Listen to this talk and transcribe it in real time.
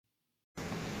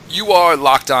You are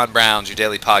Locked On Browns, your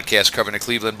daily podcast covering the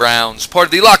Cleveland Browns, part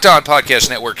of the Locked On Podcast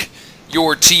Network,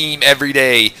 your team every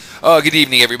day. Good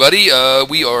evening, everybody.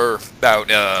 We are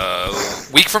about a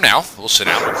week from now. We'll sit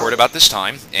down and record about this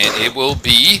time, and it will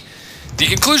be the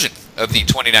conclusion of the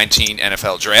 2019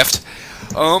 NFL Draft.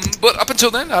 But up until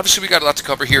then, obviously, we got a lot to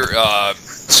cover here.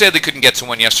 Sadly, couldn't get to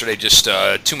one yesterday. Just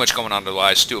too much going on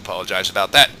otherwise. Do apologize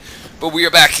about that. But we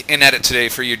are back and at it today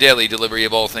for your daily delivery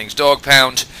of all things Dog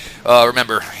Pound.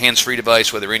 Remember, hands-free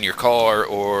device, whether in your car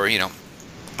or,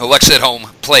 Alexa at home,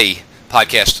 play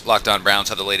podcast Locked On Browns.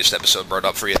 Have the latest episode brought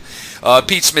up for you.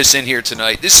 Pete Smith's in here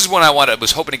tonight. This is one I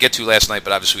was hoping to get to last night,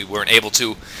 but obviously we weren't able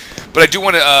to. But I do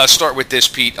want to start with this,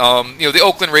 Pete. The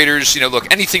Oakland Raiders,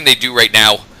 look, anything they do right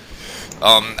now,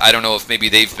 I don't know if maybe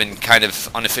they've been kind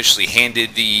of unofficially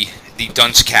handed the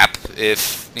dunce cap,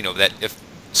 if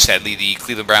sadly the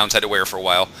Cleveland Browns had to wear for a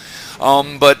while.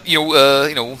 But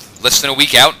less than a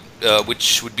week out,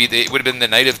 which would have been the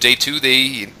night of day 2.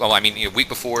 A week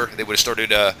before they would have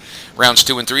started rounds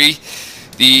 2 and 3.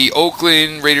 The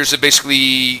Oakland Raiders have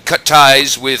basically cut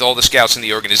ties with all the scouts in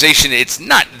the organization. It's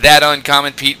not that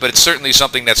uncommon, Pete, but it's certainly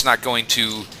something that's not going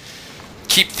to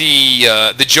keep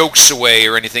the jokes away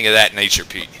or anything of that nature,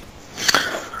 Pete.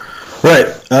 Right.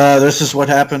 This is what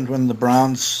happened when the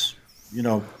Browns,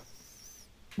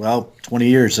 20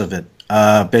 years of it.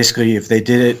 Basically, if they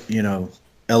did it,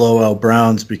 LOL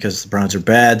Browns, because the Browns are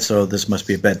bad, so this must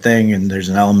be a bad thing, and there's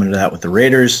an element of that with the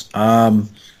Raiders.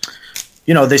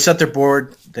 They set their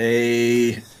board.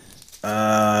 They,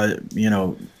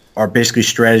 are basically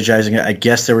strategizing. I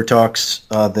guess there were talks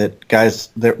that guys,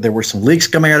 there were some leaks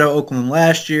coming out of Oakland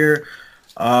last year.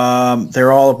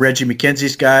 They're all Reggie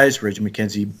McKenzie's guys. Reggie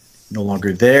McKenzie no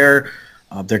longer there.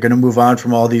 They're going to move on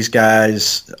from all these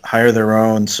guys, hire their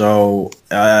own. So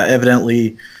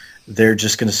evidently, they're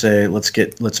just going to say, let's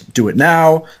do it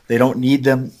now. They don't need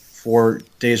them for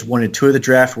days 1 and 2 of the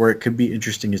draft. Where it could be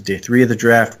interesting is day 3 of the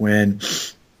draft when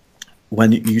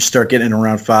you start getting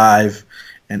around 5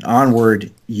 and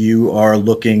onward. You are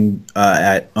looking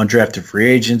at undrafted free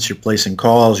agents. You're placing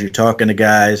calls. You're talking to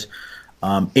guys.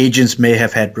 Agents may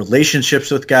have had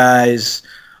relationships with guys.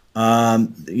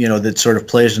 That sort of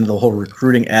plays into the whole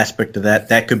recruiting aspect of that.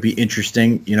 That could be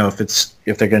interesting,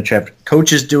 if they're going to have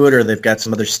coaches do it or they've got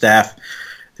some other staff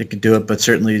that could do it. But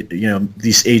certainly,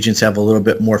 these agents have a little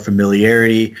bit more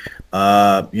familiarity.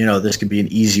 This could be an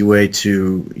easy way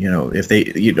to, if they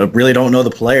really don't know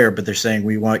the player, but they're saying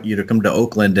we want you to come to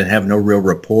Oakland and have no real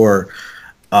rapport.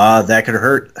 That could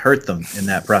hurt them in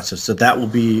that process. So that will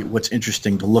be what's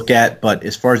interesting to look at. But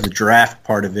as far as the draft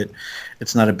part of it,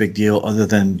 it's not a big deal other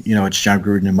than, it's John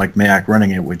Gruden and Mike Mayock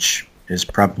running it, which is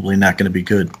probably not going to be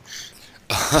good.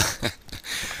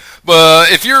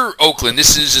 But if you're Oakland,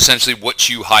 this is essentially what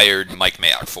you hired Mike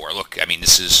Mayock for. Look,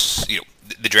 this is,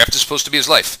 the draft is supposed to be his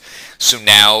life. So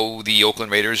now the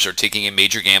Oakland Raiders are taking a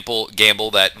major gamble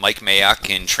that Mike Mayock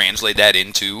can translate that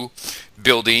into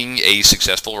building a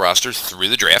successful roster through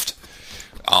the draft.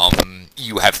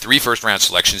 You have 3 first-round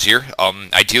selections here.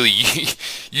 Ideally,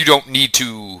 you don't need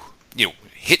to,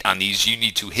 hit on these. You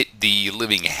need to hit the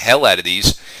living hell out of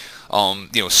these.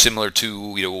 Similar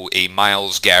to, a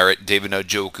Myles Garrett, David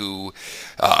Njoku,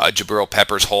 Jabril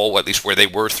Peppers-Hall, at least where they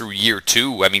were through year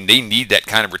 2. They need that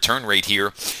kind of return rate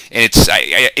here. And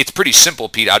it's pretty simple,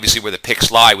 Pete. Obviously, where the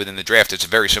picks lie within the draft, it's a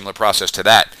very similar process to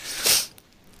that.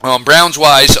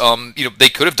 Browns-wise, they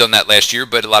could have done that last year,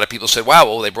 but a lot of people said, wow,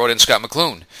 well, they brought in Scott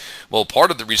McCloughan. Well,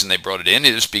 part of the reason they brought it in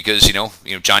is because,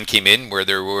 John came in where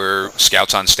there were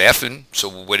scouts on staff, and so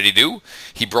what did he do?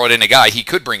 He brought in a guy he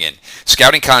could bring in.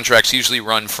 Scouting contracts usually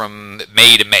run from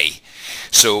May to May.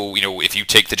 So, if you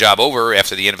take the job over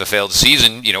after the end of a failed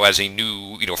season, as a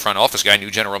new, front office guy,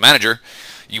 new general manager,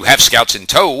 you have scouts in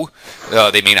tow.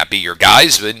 They may not be your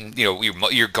guys, but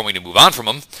you're going to move on from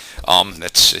them.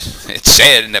 It's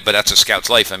sad, but that's a scout's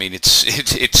life.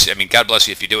 It's God bless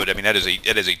you if you do it.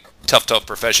 That is a tough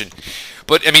profession.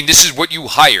 But this is what you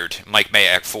hired Mike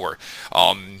Mayock for.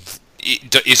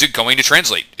 Is it going to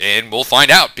translate? And we'll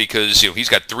find out because he's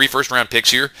got 3 first-round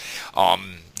picks here.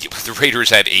 The Raiders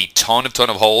have a ton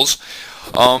of holes.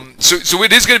 So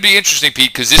it is going to be interesting,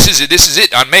 Pete, because this is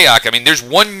it on Mayock. There's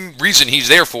one reason he's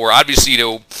there for. Obviously,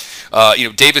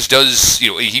 Davis does.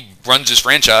 He runs his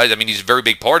franchise. He's a very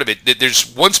big part of it.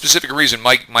 There's one specific reason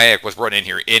Mike Mayock was brought in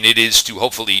here, and it is to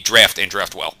hopefully draft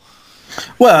well.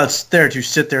 Well, it's there to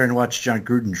sit there and watch John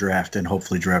Gruden draft and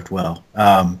hopefully draft well.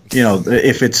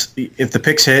 If the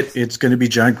picks hit, it's going to be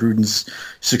John Gruden's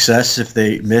success. If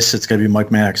they miss, it's going to be Mike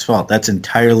Mayock's fault. That's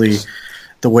entirely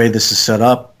the way this is set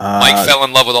up. Mike fell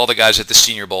in love with all the guys at the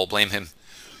Senior Bowl. Blame him.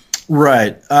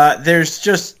 Right. There's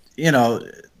just,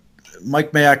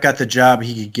 Mike Mayock got the job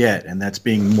he could get, and that's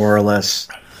being more or less,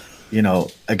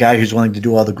 a guy who's willing to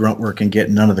do all the grunt work and get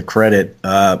none of the credit.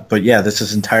 But yeah, this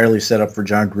is entirely set up for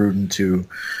John Gruden to,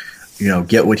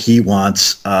 get what he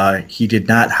wants. He did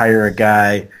not hire a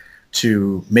guy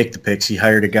to make the picks. He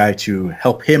hired a guy to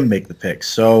help him make the picks.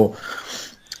 So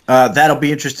that'll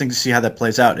be interesting to see how that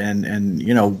plays out. And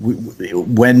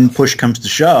when push comes to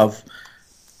shove,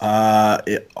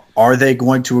 are they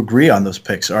going to agree on those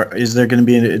picks? Is there going to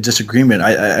be a disagreement?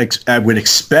 I would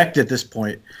expect at this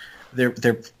point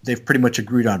they've pretty much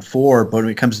agreed on 4. But when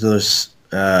it comes to those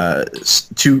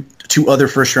two other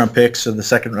first round picks or the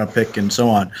second round pick and so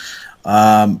on,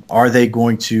 are they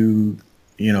going to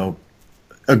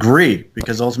agree?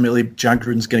 Because ultimately John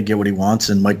Gruden's going to get what he wants,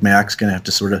 and Mike Mayock's going to have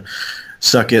to sort of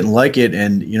suck it and like it.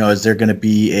 And is there going to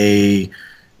be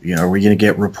are we going to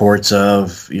get reports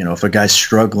of, if a guy's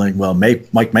struggling, well, Mike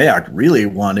Mayock really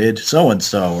wanted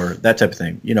so-and-so or that type of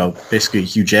thing, basically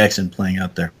Hugh Jackson playing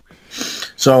out there.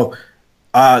 So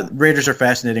Raiders are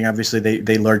fascinating. Obviously,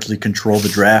 they largely control the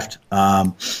draft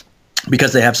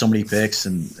because they have so many picks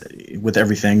and with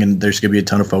everything, and there's going to be a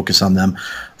ton of focus on them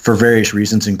for various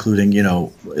reasons, including,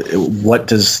 what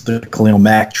does the Khalil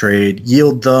Mack trade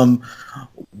yield them?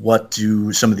 What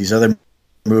do some of these other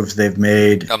moves they've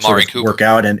made work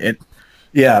out, and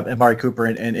Amari Cooper,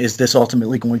 and is this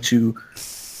ultimately going to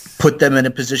put them in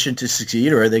a position to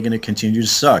succeed, or are they going to continue to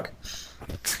suck?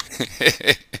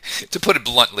 To put it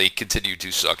bluntly, continue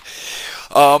to suck.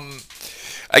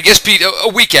 I guess, Pete, a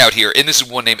week out here, and this is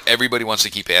one name everybody wants to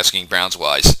keep asking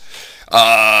Browns-wise.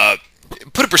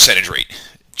 Put a percentage rate.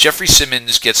 Jeffrey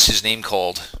Simmons gets his name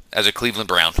called as a Cleveland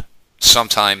Brown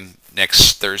sometime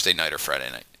next Thursday night or Friday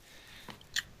night.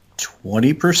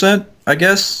 20%, I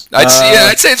guess.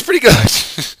 I'd say it's pretty good.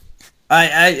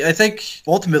 I think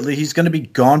ultimately he's going to be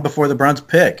gone before the Browns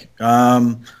pick.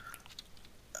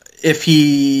 If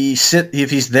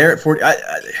he's there at 40,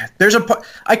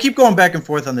 I keep going back and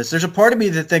forth on this. There's a part of me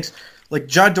that thinks like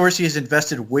John Dorsey has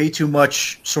invested way too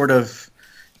much sort of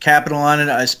capital on it.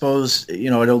 I suppose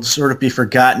it'll sort of be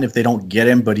forgotten if they don't get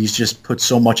him, but he's just put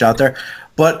so much out there.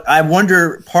 But I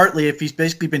wonder partly if he's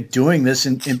basically been doing this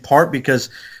in part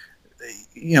because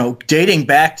dating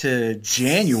back to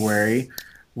January,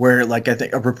 where like I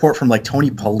think a report from like Tony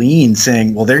Pauline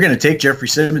saying, well, they're going to take Jeffrey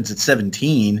Simmons at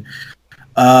 17.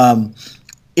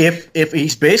 If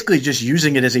he's basically just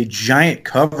using it as a giant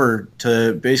cover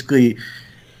to basically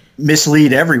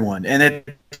mislead everyone, and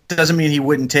it doesn't mean he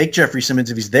wouldn't take Jeffrey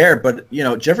Simmons if he's there, but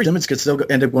Jeffrey Simmons could still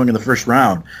end up going in the first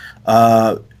round.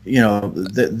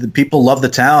 The people love the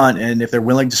talent, and if they're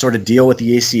willing to sort of deal with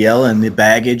the ACL and the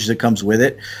baggage that comes with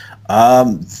it,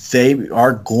 they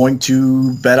are going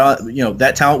to bet on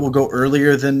that talent will go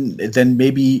earlier than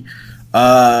maybe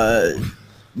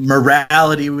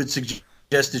morality would suggest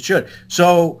it should.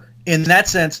 So in that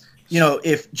sense,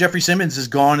 if Jeffrey Simmons is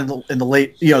gone in the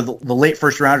late the late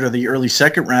first round or the early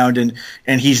second round,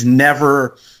 and he's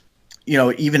never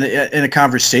even in a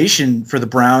conversation for the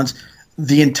Browns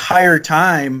the entire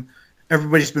time,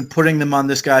 everybody's been putting them on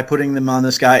this guy,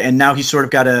 and now he's sort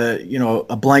of got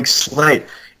a blank slate.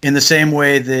 In the same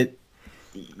way that,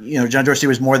 John Dorsey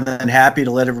was more than happy to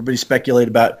let everybody speculate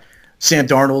about Sam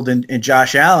Darnold and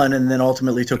Josh Allen, and then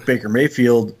ultimately took Baker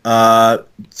Mayfield.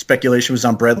 Speculation was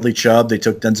on Bradley Chubb. They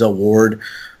took Denzel Ward.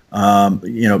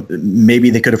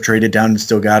 Maybe they could have traded down and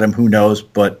still got him. Who knows?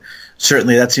 But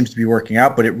certainly that seems to be working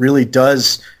out. But it really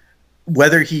does,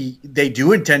 whether they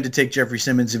do intend to take Jeffrey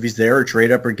Simmons if he's there or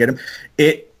trade up or get him,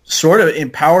 it sort of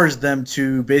empowers them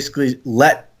to basically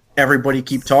let everybody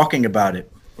keep talking about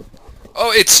it.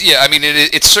 Oh, it's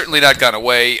certainly not gone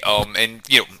away. And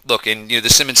look, and the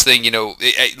Simmons thing,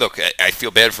 I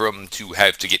feel bad for him to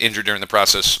have to get injured during the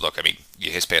process. Look,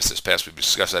 his past, we've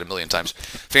discussed that a million times.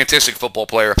 Fantastic football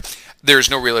player. There's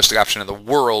no realistic option in the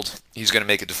world he's going to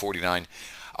make it to 49.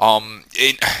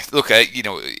 Look, I'm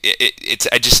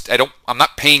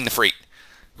not paying the freight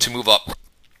to move up.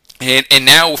 And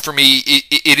now for me,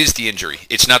 it is the injury.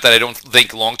 It's not that I don't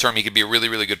think long term he could be a really,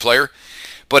 really good player.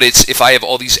 But it's if I have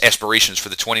all these aspirations for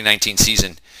the 2019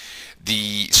 season,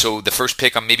 the first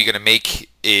pick I'm maybe going to make,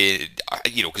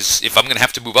 because if I'm going to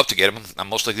have to move up to get him, I'm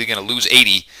most likely going to lose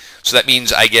 80. So that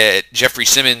means I get Jeffrey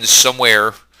Simmons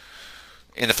somewhere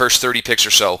in the first 30 picks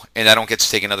or so, and I don't get to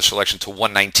take another selection to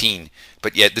 119.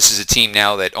 But yet this is a team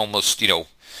now that almost,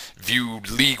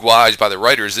 viewed league-wise by the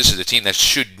writers, this is a team that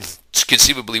should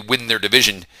conceivably win their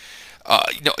division.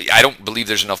 I don't believe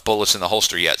there's enough bullets in the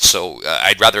holster yet, so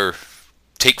I'd rather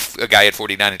take a guy at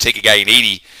 49 and take a guy at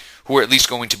 80 who are at least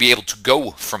going to be able to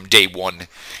go from day one.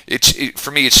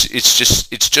 For me, it's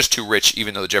just too rich.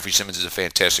 Even though Jeffrey Simmons is a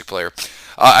fantastic player,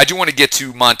 I do want to get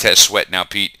to Montez Sweat now,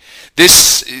 Pete.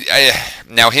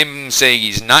 Now him saying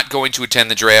he's not going to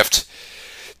attend the draft.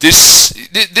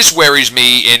 This worries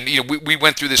me, and we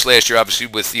went through this last year, obviously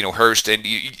with Hurst, and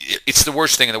it's the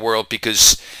worst thing in the world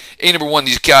because number one,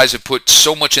 these guys have put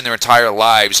so much in their entire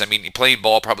lives. I mean, playing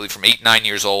ball probably from 8, 9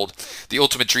 years old, the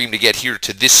ultimate dream to get here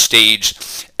to this stage.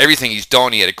 Everything he's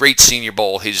done, he had a great Senior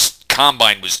Bowl. His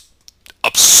combine was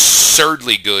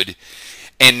absurdly good,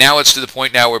 and now it's to the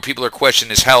point now where people are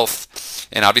questioning his health.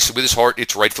 And obviously with his heart,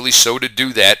 it's rightfully so to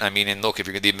do that. I mean, and look, if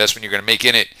you're the investment you're going to make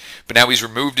in it. But now he's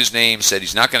removed his name, said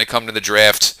he's not going to come to the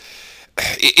draft.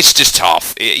 It's just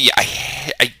tough.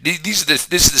 This is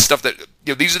the stuff that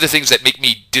these are the things that make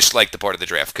me dislike the part of the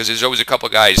draft because there's always a couple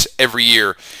of guys every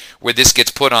year where this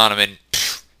gets put on them, and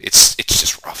it's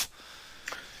just rough.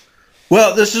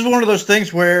 Well, this is one of those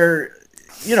things where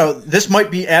this might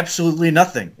be absolutely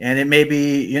nothing. And it may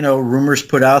be, rumors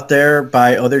put out there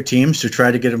by other teams to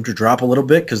try to get him to drop a little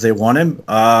bit because they want him.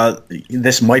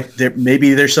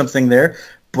 Maybe there's something there.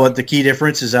 But the key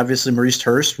difference is obviously Maurice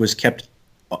Hurst was kept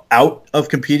out of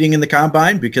competing in the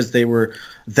combine because they were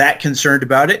that concerned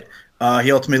about it.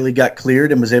 He ultimately got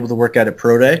cleared and was able to work out at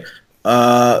Pro Day.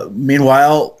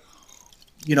 Meanwhile,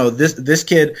 this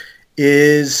kid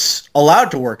is allowed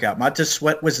to work out. Montez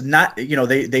Sweat was not,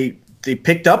 they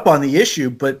picked up on the issue,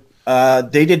 but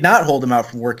they did not hold him out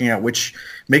from working out, which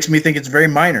makes me think it's very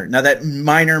minor. Now, that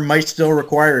minor might still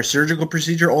require a surgical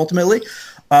procedure ultimately,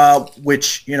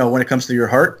 which, when it comes to your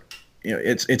heart,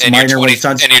 it's and minor when it's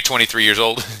on. And you're 23 years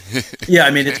old. Yeah, I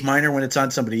mean, it's minor when it's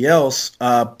on somebody else.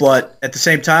 But at the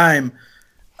same time,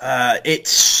 it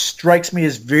strikes me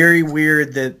as very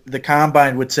weird that the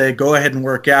combine would say, go ahead and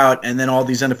work out, and then all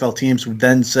these NFL teams would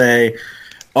then say,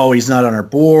 oh, he's not on our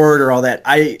board or all that.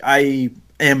 I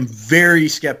am very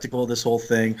skeptical of this whole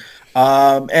thing.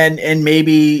 And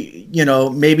maybe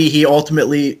he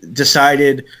ultimately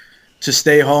decided to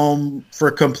stay home for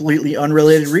a completely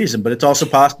unrelated reason. But it's also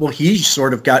possible he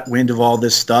sort of got wind of all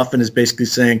this stuff and is basically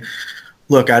saying,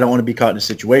 look, I don't want to be caught in a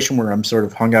situation where I'm sort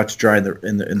of hung out to dry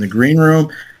in the green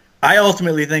room. I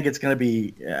ultimately think it's going to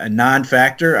be a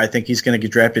non-factor. I think he's going to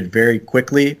get drafted very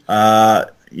quickly. I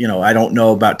don't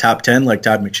know about top 10 like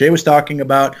Todd McShay was talking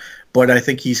about, but I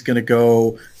think he's going to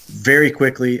go very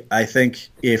quickly. I think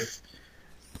if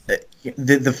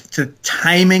the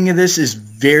timing of this is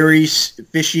very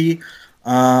fishy.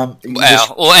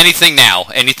 Anything now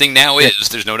is.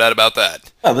 There's no doubt about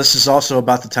that. Well, this is also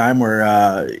about the time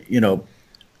where,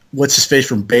 what's his face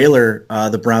from Baylor,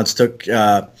 the Browns took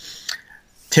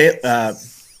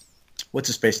what's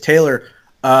his face, Taylor.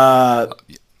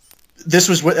 This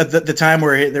was the time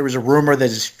where there was a rumor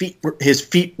that his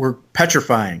feet were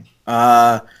petrifying.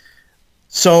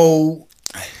 So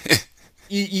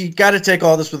you got to take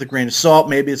all this with a grain of salt.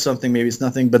 Maybe it's something, maybe it's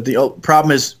nothing. But the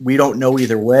problem is we don't know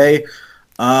either way.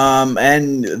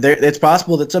 And it's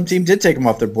possible that some team did take him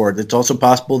off their board. It's also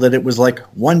possible that it was like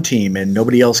one team and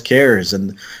nobody else cares.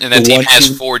 And that team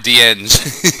has 4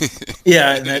 DNs.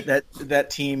 Yeah, and that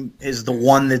team is the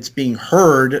one that's being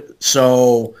heard.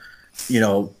 So,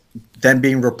 then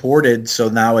being reported. So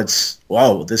now it's,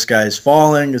 wow, this guy's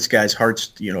falling. This guy's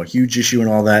heart's, a huge issue and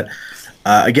all that.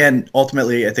 Again,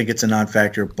 ultimately, I think it's a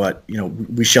non-factor, but,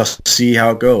 we shall see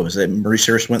how it goes. Maurice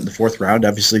Hurst went in the 4th round.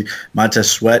 Obviously, Montez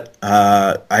Sweat,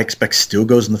 I expect still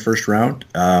goes in the 1st round.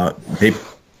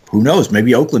 Who knows?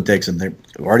 Maybe Oakland takes him. They've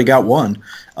already got one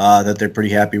that they're pretty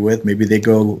happy with. Maybe they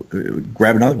go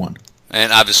grab another one.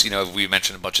 And obviously, we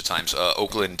mentioned a bunch of times,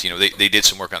 Oakland, they did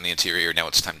some work on the interior. Now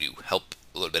it's time to help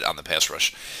a little bit on the pass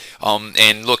rush.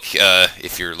 And look,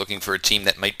 if you're looking for a team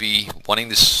that might be wanting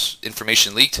this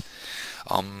information leaked,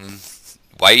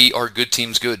 why are good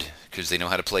teams good? Because they know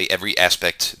how to play every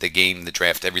aspect, the game, the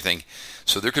draft, everything.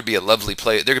 So there could be a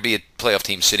playoff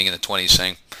team sitting in the 20s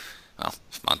saying, well,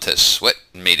 if Montez Sweat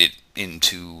made it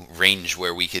into range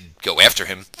where we could go after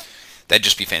him, that'd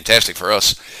just be fantastic for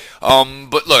us.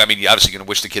 But look, I mean, you're obviously going to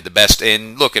wish the kid the best.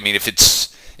 And look, I mean, if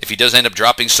he does end up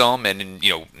dropping some, and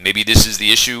maybe this is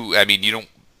the issue. I mean,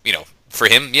 for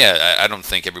him, yeah, I don't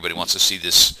think everybody wants to see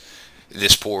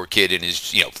this poor kid in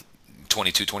his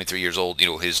 22, 23 years old,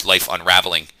 his life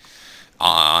unraveling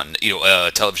on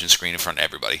a television screen in front of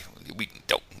everybody. We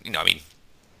don't,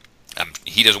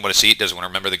 he doesn't want to see it. Doesn't want to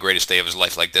remember the greatest day of his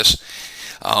life like this.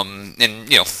 And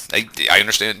I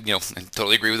understand, and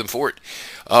totally agree with him for it.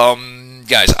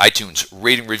 Guys, iTunes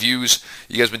rating reviews.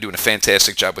 You guys have been doing a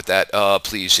fantastic job with that.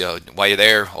 Please, while you're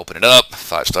there, open it up.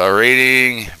 5-star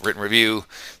rating, written review.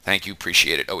 Thank you,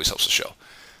 appreciate it. Always helps the show.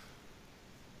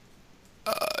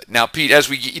 Now, Pete, as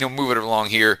we move it along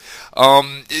here,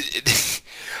 I'm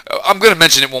going to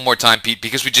mention it one more time, Pete,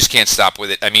 because we just can't stop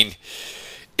with it. I mean,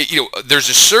 there's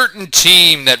a certain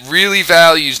team that really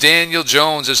values Daniel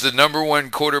Jones as the number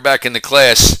one quarterback in the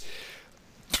class.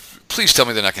 Please tell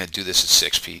me they're not going to do this at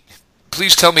 6, Pete.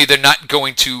 Please tell me they're not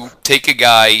going to take a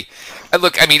guy.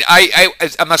 Look, I mean,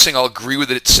 I'm not saying I'll agree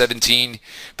with it at 17,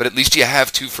 but at least you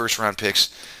have 2 first-round picks.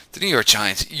 The New York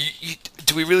Giants,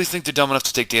 do we really think they're dumb enough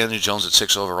to take Daniel Jones at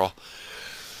 6 overall?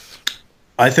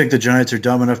 I think the Giants are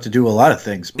dumb enough to do a lot of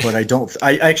things, but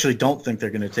I actually don't think they're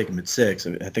going to take him at 6.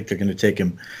 I think they're going to take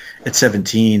him at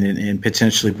 17 and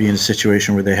potentially be in a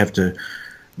situation where they have to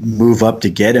move up to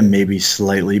get him maybe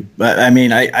slightly. But I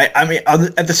mean, I mean,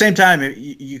 at the same time,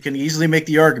 you can easily make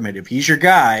the argument if he's your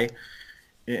guy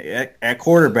at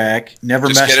quarterback, never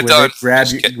Just mess with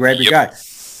it, grab your guy.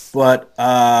 But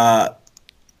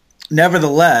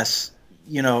nevertheless,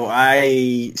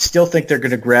 I still think they're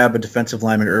going to grab a defensive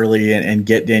lineman early and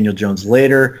get Daniel Jones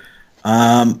later.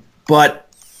 But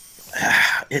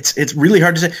it's really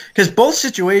hard to say because both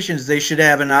situations they should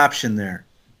have an option there.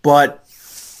 But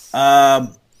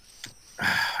the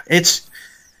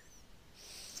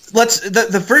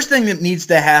first thing that needs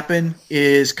to happen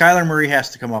is Kyler Murray has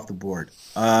to come off the board.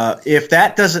 If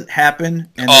that doesn't happen,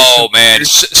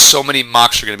 so many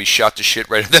mocks are going to be shot to shit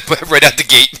right out the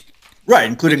gate. Right,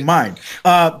 including mine.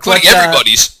 Including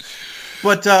everybody's.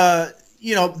 But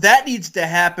that needs to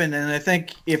happen, and I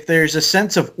think if there's a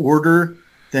sense of order,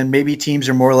 then maybe teams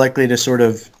are more likely to sort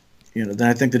of, then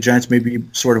I think the Giants may be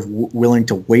sort of willing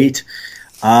to wait.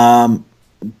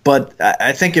 But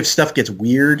I think if stuff gets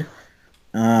weird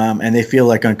and they feel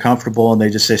like uncomfortable and they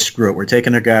just say, screw it, we're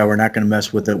taking a guy, we're not going to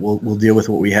mess with it, we'll deal with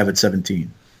what we have at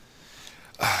 17.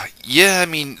 Yeah, I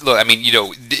mean, look,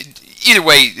 either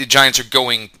way, the Giants are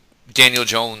going Daniel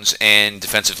Jones and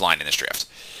defensive line in this draft.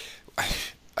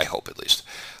 I hope at least.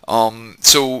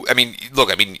 So, I mean, look,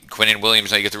 Quinnen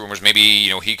Williams, now you get the rumors, maybe,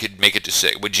 he could make it to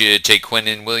 6. Would you take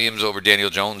Quinnen Williams over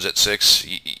Daniel Jones at 6?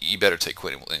 You better take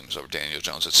Quinnen Williams over Daniel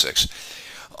Jones at 6.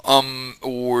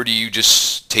 Or do you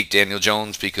just take Daniel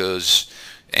Jones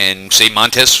and say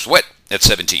Montez Sweat at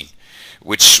 17,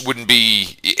 which wouldn't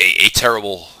be a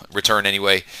terrible return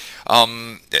anyway.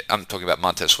 I'm talking about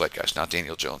Montez Sweat, guys, not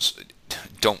Daniel Jones.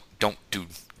 Don't do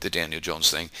the Daniel Jones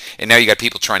thing. And now you got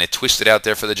people trying to twist it out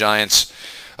there for the Giants.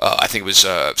 I think it was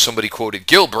somebody quoted,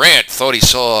 Gil Brandt thought he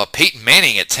saw Peyton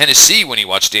Manning at Tennessee when he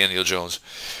watched Daniel Jones.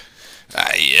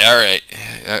 Yeah, all right.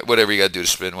 Whatever you got to do to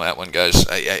spin that one, guys.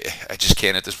 I just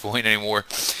can't at this point anymore.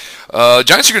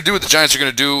 Giants are going to do what the Giants are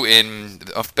going to do, and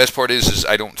the best part is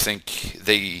I don't think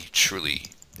they truly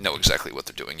know exactly what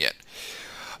they're doing yet.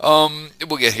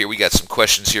 We'll get here. We got some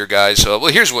questions here, guys.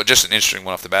 Here's just an interesting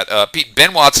one off the bat. Pete,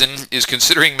 Ben Watson is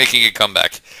considering making a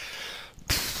comeback.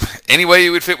 Anyway,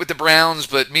 it would fit with the Browns,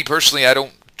 but me personally, I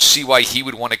don't see why he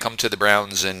would want to come to the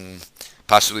Browns and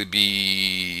possibly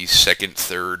be second,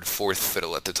 third, fourth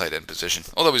fiddle at the tight end position.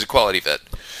 Although he's a quality vet.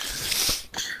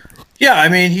 Yeah,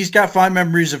 he's got fond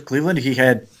memories of Cleveland. He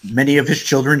had many of his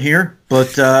children here.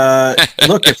 But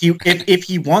look, if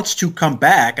he wants to come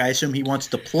back, I assume he wants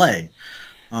to play.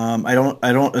 I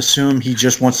don't assume he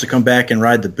just wants to come back and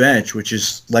ride the bench, which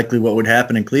is likely what would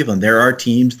happen in Cleveland. There are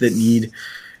teams that need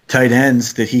tight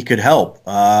ends that he could help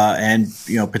and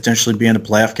potentially be in a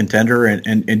playoff contender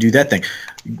and do that thing.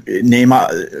 Name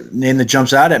that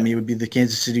jumps out at me would be the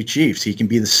Kansas City Chiefs. He can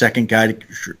be the second guy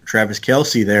to Travis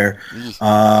Kelce there.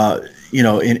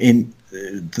 In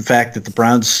the fact that the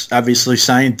Browns obviously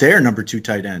signed their number 2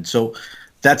 tight end, so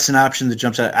that's an option that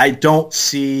jumps out. I don't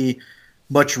see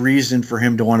much reason for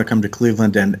him to want to come to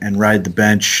Cleveland and ride the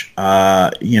bench.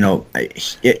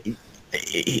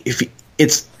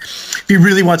 If he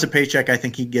really wants a paycheck, I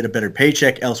think he'd get a better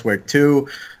paycheck elsewhere too.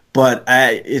 But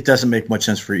it doesn't make much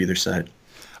sense for either side.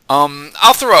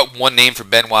 I'll throw out one name for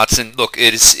Ben Watson. Look,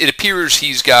 it appears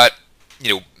he's got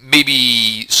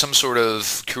maybe some sort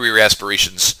of career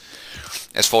aspirations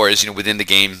as far as within the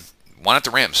game. Why not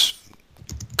the Rams?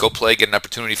 Go play, get an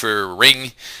opportunity for a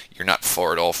ring. You're not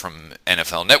far at all from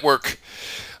NFL Network,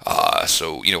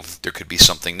 so there could be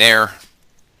something there.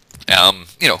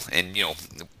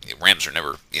 Rams are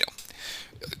never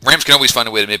Rams can always find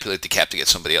a way to manipulate the cap to get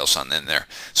somebody else on in there.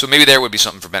 So maybe there would be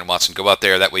something for Ben Watson. Go out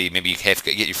there. That way maybe you get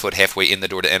your foot halfway in the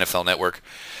door to NFL Network.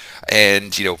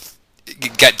 And,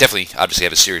 definitely, obviously,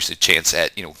 have a serious chance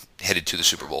at, headed to the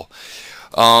Super Bowl.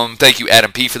 Thank you,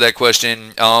 Adam P., for that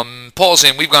question. Paul's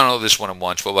in. We've gone over this one a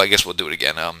bunch, but I guess we'll do it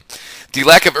again. The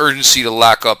lack of urgency to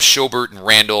lock up Schobert and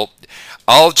Randall.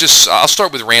 I'll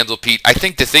start with Randall, Pete. I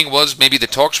think the thing was maybe the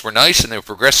talks were nice and they were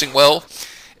progressing well.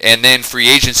 And then free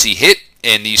agency hit,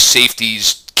 and these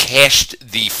safeties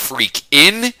cashed the freak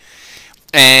in,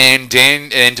 and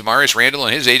Damarius Randall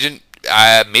and his agent,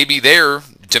 maybe their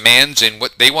demands and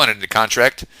what they wanted in the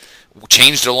contract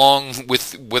changed along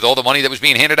with all the money that was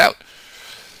being handed out.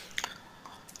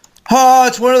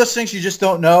 It's one of those things you just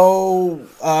don't know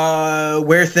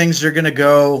where things are going to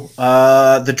go.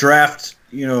 The draft,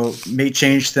 may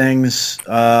change things.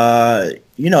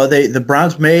 The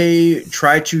Browns may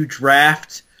try to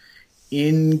draft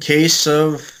in case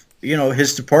of,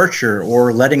 his departure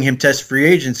or letting him test free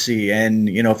agency. And,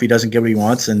 if he doesn't get what he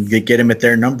wants, and get him at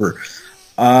their number.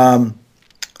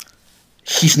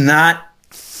 He's not –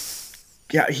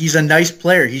 he's a nice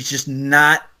player. He's just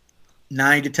not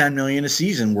 $9 to $10 million a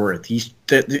season worth.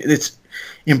 It's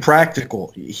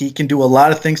impractical. He can do a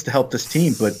lot of things to help this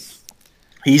team, but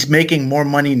he's making more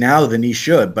money now than he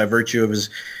should by virtue of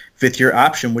his fifth-year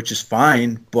option, which is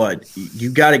fine, but you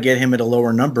got to get him at a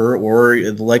lower number, or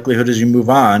the likelihood is you move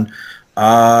on,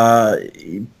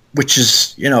 which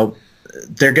is,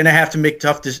 they're going to have to make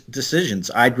tough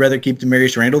decisions. I'd rather keep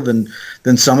Damarius Randall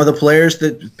than some of the players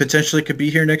that potentially could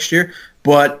be here next year.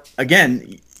 But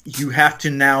again, you have to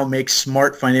now make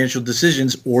smart financial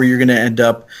decisions, or you're going to end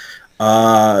up,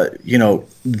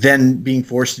 then being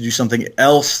forced to do something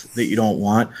else that you don't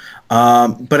want.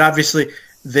 But obviously,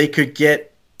 they could get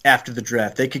after the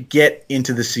draft. They could get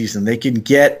into the season. They can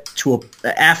get to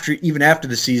after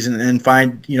the season and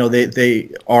find,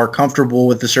 they are comfortable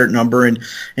with a certain number and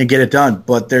get it done.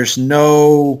 But there's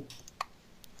no,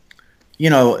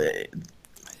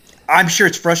 I'm sure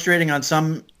it's frustrating on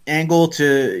some angle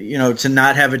to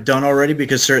not have it done already,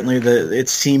 because certainly it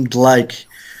seemed like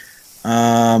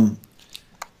that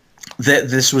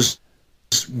this was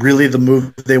really the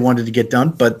move they wanted to get done,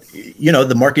 but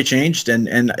the market changed, and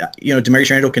Damarius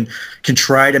Randall can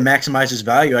try to maximize his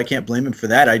value. I can't blame him for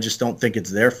that. I just don't think it's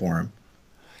there for him.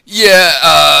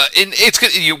 Yeah, and it's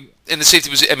good. In the safety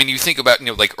position, I mean, you think about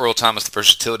like Earl Thomas, the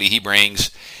versatility he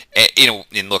brings.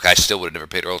 And look, I still would have never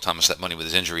paid Earl Thomas that money with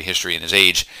his injury history and his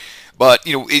age, but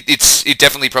it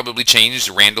definitely probably changed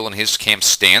Randall and his camp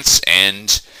stance,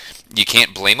 and you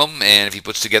can't blame him. And if he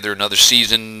puts together another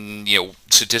season,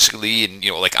 statistically and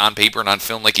like on paper and on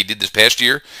film like he did this past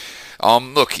year,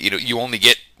 look, you only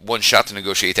get one shot to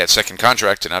negotiate that second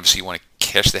contract, and obviously you want to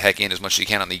cash the heck in as much as you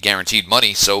can on the guaranteed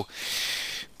money. So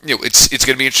it's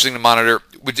going to be interesting to monitor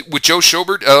with Joe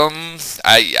Schobert.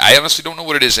 I honestly don't know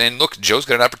what it is. And look, Joe's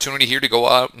got an opportunity here to go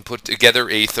out and put together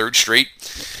a third straight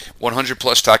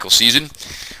 100-plus tackle season.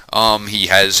 He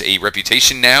has a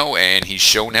reputation now, and he's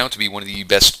shown now to be one of the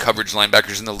best coverage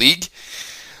linebackers in the league.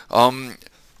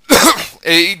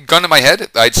 A gun to my head,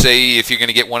 I'd say if you're going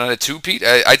to get 1 out of 2, Pete,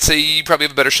 I'd say you probably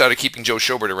have a better shot at keeping Joe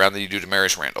Schobert around than you do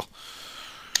Damarius Randall.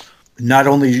 Not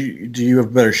only do you have a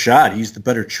better shot, he's the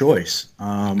better choice.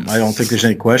 I don't think there's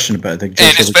any question about it.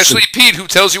 And especially Pete, who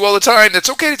tells you all the time, that's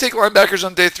okay to take linebackers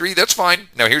on day 3. That's fine.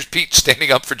 Now here's Pete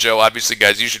standing up for Joe. Obviously,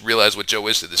 guys, you should realize what Joe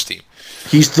is to this team.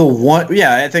 He's the one.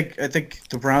 Yeah, I think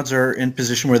the Browns are in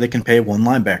position where they can pay one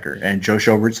linebacker, and Joe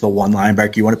Schobert's the one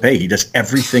linebacker you want to pay. He does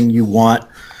everything you want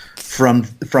from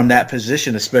that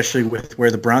position, especially with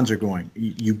where the Browns are going.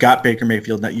 You got Baker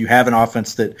Mayfield. Now you have an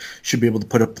offense that should be able to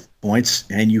put up points,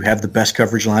 and you have the best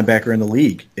coverage linebacker in the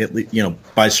league, at least,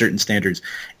 by certain standards.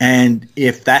 And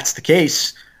if that's the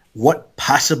case, what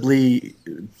possibly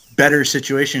better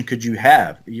situation could you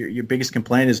have? Your biggest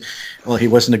complaint is, well, he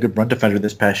wasn't a good run defender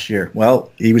this past year.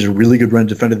 Well, he was a really good run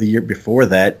defender the year before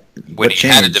that. When he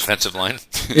had a defensive line.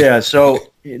 Yeah, so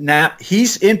now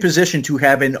he's in position to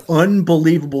have an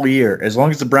unbelievable year, as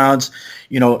long as the Browns,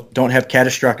 don't have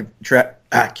catastrophic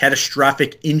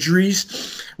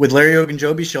injuries with Larry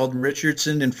Ogunjobi, Sheldon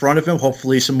Richardson in front of him.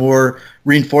 Hopefully some more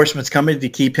reinforcements coming to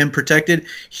keep him protected.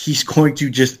 He's going to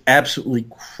just absolutely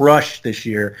crush this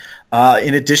year.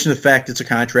 In addition to the fact it's a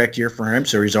contract year for him,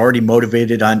 so he's already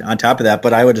motivated on top of that.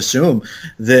 But I would assume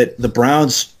that the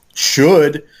Browns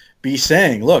should be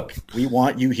saying, look, we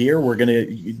want you here. We're going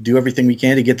to do everything we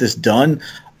can to get this done.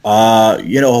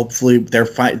 Hopefully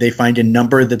they find a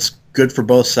number that's good for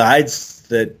both sides,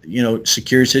 that,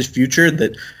 secures his future,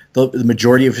 that the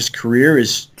majority of his career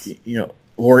is,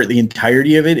 or the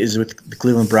entirety of it is with the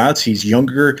Cleveland Browns. He's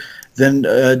younger than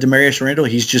Damarius Randall.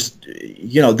 He's just,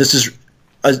 this is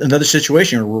another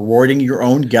situation. You're rewarding your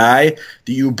own guy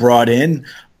that you brought in,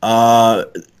 a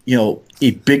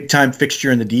big-time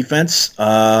fixture in the defense.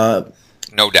 No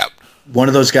doubt. One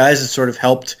of those guys that sort of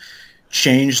helped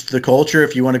change the culture,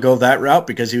 if you want to go that route,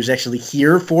 because he was actually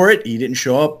here for it. He didn't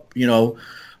show up,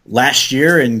 last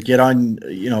year and get on,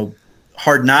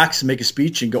 Hard Knocks and make a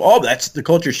speech and go, oh, that's the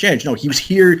culture's changed. No, he was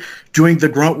here doing the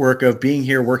grunt work of being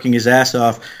here, working his ass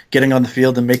off, getting on the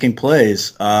field and making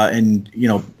plays, and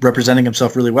representing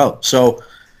himself really well. So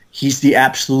he's the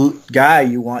absolute guy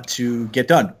you want to get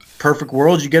done. Perfect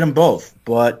world, you get them both,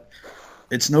 but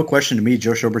it's no question to me,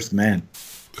 Joe Schobert's the man.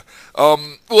 Well,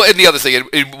 and the other thing,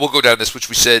 and we'll go down this, which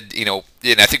we said,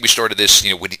 and I think we started this,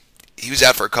 when he was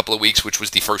out for a couple of weeks, which was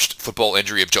the first football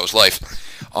injury of Joe's life.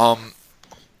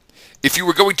 If you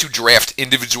were going to draft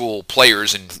individual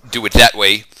players and do it that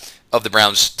way of the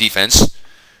Browns defense,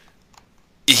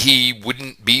 he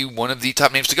wouldn't be one of the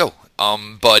top names to go.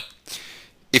 But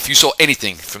if you saw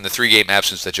anything from the 3-game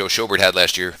absence that Joe Schobert had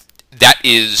last year, that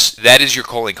is your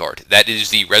calling card. That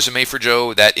is the resume for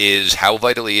Joe. That is how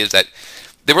vital he is. That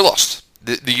they were lost.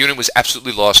 The unit was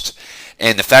absolutely lost.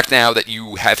 And the fact now that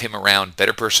you have him around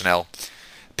better personnel,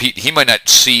 Pete, he might not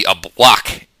see a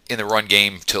block in the run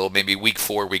game till maybe week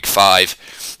 4, week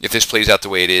 5, if this plays out the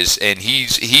way it is. And he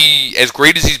as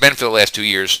great as he's been for the last 2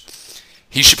 years,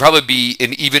 he should probably be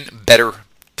an even better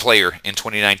player in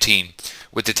 2019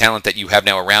 with the talent that you have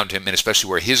now around him, and especially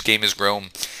where his game has grown,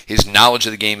 his knowledge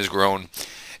of the game has grown.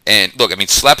 And look,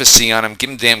 slap a C on him, give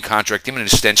him a damn contract, give him an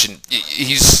extension.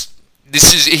 He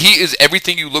is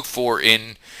everything you look for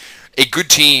in a good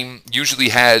team. Usually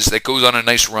that goes on a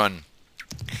nice run,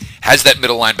 has that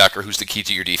middle linebacker who's the key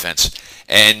to your defense.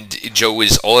 And Joe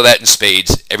is all of that in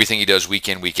spades, everything he does week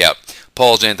in, week out.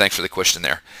 Paul Jan, thanks for the question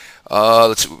there.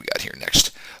 Let's see what we got here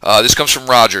next. This comes from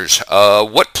Rogers.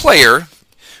 What player,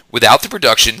 without the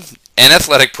production and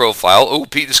athletic profile, oh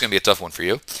Pete, this is going to be a tough one for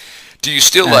you, do you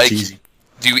still like? Easy.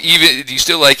 Do you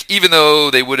still like, even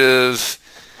though they would have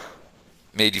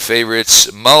made you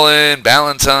favorites, Mullen,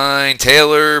 Ballantyne,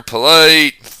 Taylor,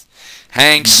 Polite,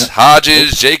 Hanks,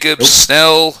 Hodges, Jacobs,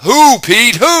 Snell? Who,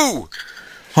 Pete? Who?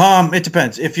 It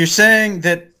depends. If you're saying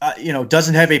that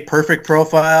doesn't have a perfect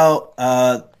profile,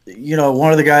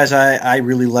 one of the guys I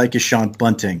really like is Sean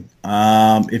Bunting.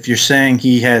 If you're saying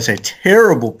he has a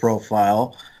terrible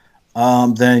profile,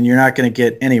 then you're not going to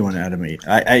get anyone out of me.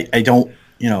 I don't.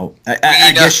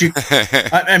 I guess you.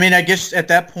 I guess at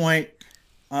that point,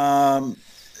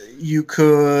 you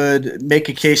could make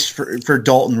a case for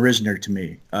Dalton Risner to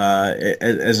me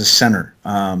as a center,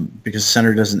 because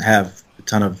center doesn't have a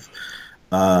ton of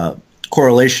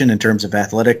correlation in terms of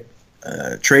athletic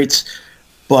traits,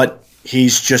 but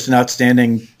he's just an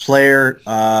outstanding player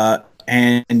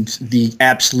and the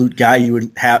absolute guy you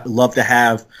would love to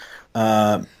have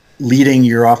leading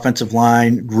your offensive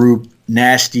line group.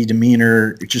 Nasty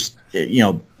demeanor, just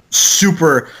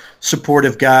super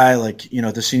supportive guy. Like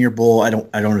the Senior Bowl, I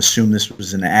don't assume this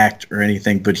was an act or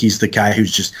anything, but he's the guy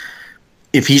who's just,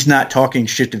 if he's not talking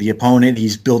shit to the opponent,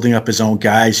 he's building up his own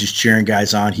guys, he's cheering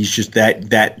guys on. He's just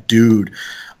that dude.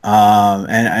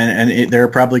 There are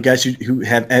probably guys who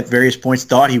have at various points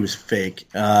thought he was fake,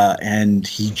 and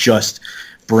he just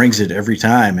brings it every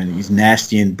time, and he's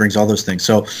nasty and brings all those things.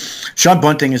 So Sean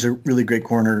Bunting is a really great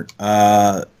corner.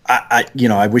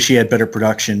 I wish he had better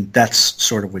production. That's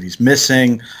sort of what he's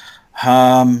missing.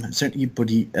 Is there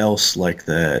anybody else like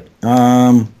that?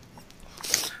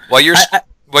 While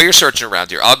you're searching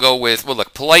around here, I'll go with,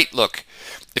 Polite. Look,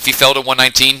 if he fell to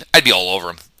 119, I'd be all over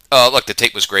him. Look, the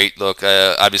tape was great. Look,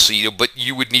 obviously, but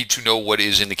you would need to know what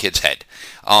is in the kid's head.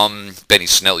 Benny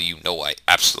Snell, I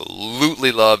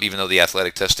absolutely love, even though the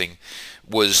athletic testing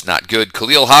was not good.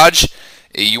 Khalil Hodge,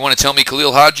 you want to tell me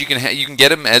Khalil Hodge, you can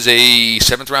get him as a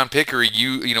 7th-round pick or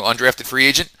undrafted free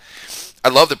agent? I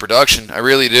love the production, I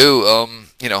really do.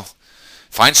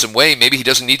 Find some way. Maybe he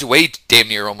doesn't need to weigh damn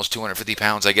near almost 250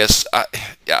 pounds, I guess. I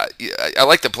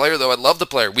like the player, though. I love the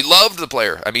player. We loved the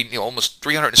player. Almost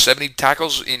 370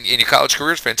 tackles in your college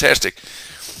career is fantastic.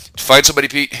 Find somebody,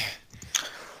 Pete.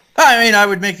 I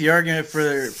would make the argument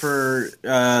for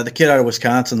the kid out of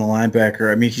Wisconsin, the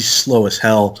linebacker. He's slow as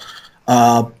hell.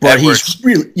 But Edwards. He's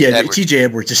really, TJ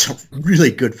Edwards is a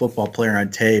really good football player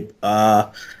on tape.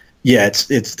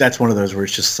 That's one of those where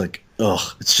it's just like,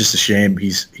 it's just a shame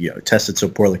he's tested so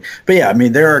poorly. But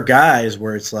there are guys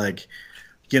where it's like,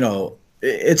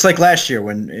 it's like last year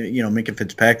when Minkah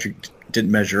Fitzpatrick didn't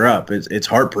measure up. It's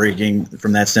heartbreaking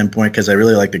from that standpoint because I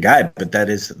really like the guy, but that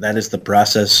is the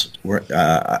process. Where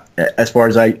as far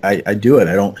as I do it,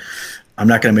 I'm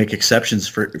not going to make exceptions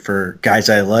for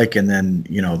guys I like, and then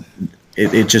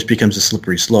it just becomes a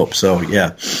slippery slope. So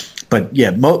but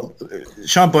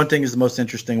Sean Bunting is the most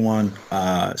interesting one,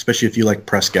 especially if you like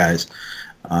press guys.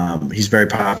 He's very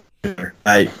popular.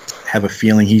 I have a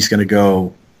feeling he's going to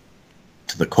go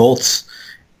to the Colts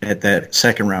at that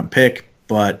 2nd-round pick,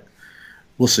 but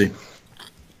we'll see.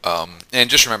 And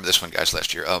just remember this one, guys,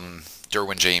 last year.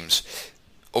 Derwin James,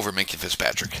 over Minkah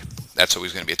Fitzpatrick. That's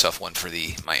always going to be a tough one for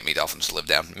the Miami Dolphins to live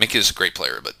down. Minkah is a great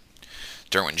player, but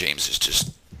Derwin James is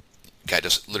just guy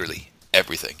does literally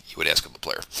everything you would ask of a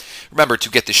player. Remember to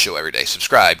get this show every day.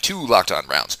 Subscribe to Locked On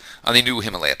Browns on the new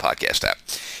Himalaya podcast app.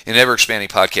 In an ever-expanding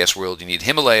podcast world, you need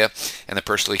Himalaya and the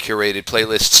personally curated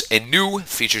playlists and new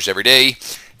features every day.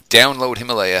 Download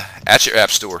Himalaya at your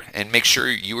app store and make sure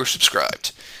you are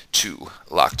subscribed to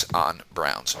Locked On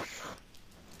Browns.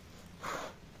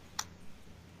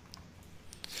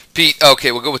 Pete,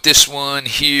 okay, we'll go with this one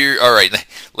here. All right,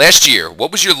 last year,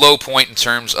 what was your low point in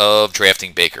terms of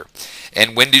drafting Baker?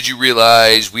 And when did you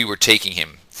realize we were taking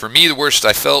him? For me, the worst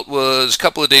I felt was a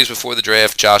couple of days before the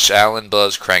draft. Josh Allen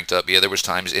buzz cranked up. Yeah, there was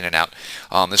times in and out.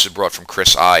 This was brought from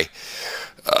Chris I.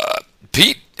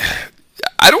 Pete,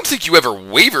 I don't think you ever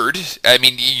wavered. I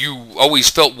mean, you always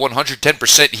felt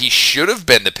 110% he should have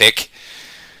been the pick.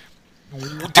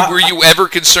 Were you ever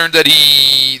concerned that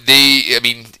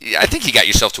I think you got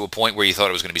yourself to a point where you thought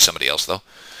it was going to be somebody else, though.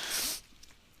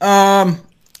 I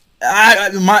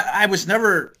was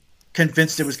never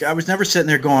convinced it was. I was never sitting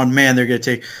there going, "Man, they're going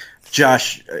to take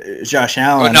Josh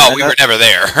Allen." Oh, no, we were never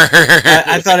there.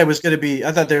 I thought it was going to be.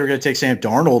 I thought they were going to take Sam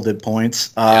Darnold at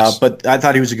points, yes. But I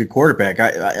thought he was a good quarterback.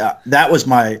 That was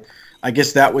my. I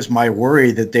guess that was my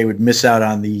worry that they would miss out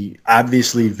on the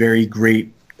obviously very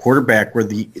great quarterback where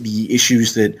the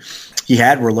issues that he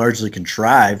had were largely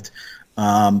contrived.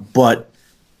 But,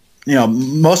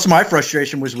 most of my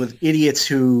frustration was with idiots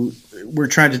who were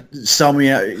trying to tell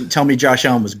me Josh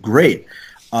Allen was great,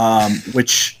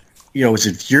 which, was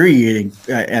infuriating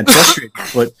and frustrating.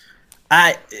 But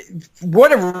for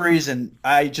whatever reason,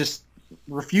 I just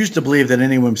refused to believe that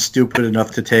anyone was stupid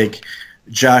enough to take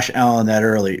Josh Allen that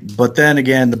early. But then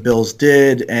again, the Bills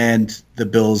did, and the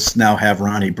Bills now have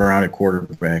Ronnie Brown at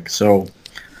quarterback. So,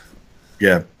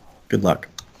 yeah, good luck.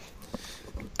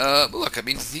 Look, I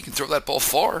mean, he can throw that ball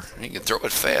far. He can throw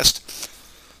it fast.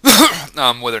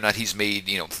 Whether or not he's made,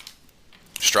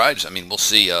 strides, I mean, we'll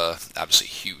see. Obviously,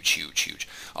 huge.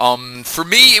 For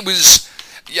me, it was,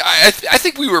 I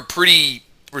think we were pretty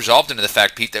resolved into the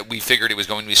fact, Pete, that we figured it was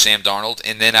going to be Sam Darnold.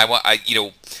 And then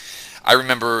I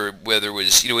remember whether it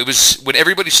was, it was when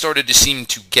everybody started to seem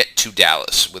to get to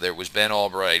Dallas, whether it was Ben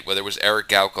Albright, whether it was Eric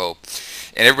Galko,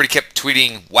 and everybody kept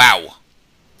tweeting, wow,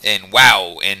 and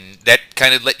that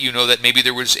kind of let you know that maybe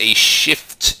there was a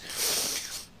shift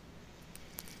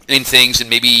in things,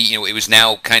 and maybe, it was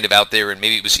now kind of out there, and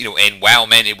maybe it was, and wow,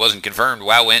 man, it wasn't confirmed.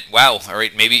 Wow, all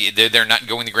right, maybe they're not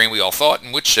going the grain we all thought,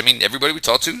 in which, I mean, everybody we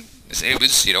talked to, it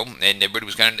was, and everybody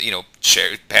was kind of,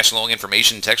 pass along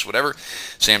information, text, whatever.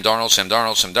 Sam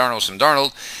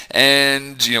Darnold.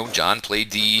 And, John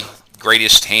played the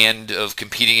greatest hand of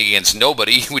competing against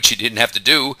nobody, which he didn't have to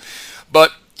do.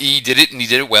 But he did it, and he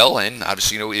did it well. And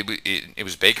obviously, it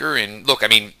was Baker. And look, I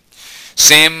mean,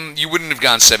 Sam, you wouldn't have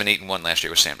gone 7-8-1 last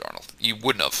year with Sam Darnold. You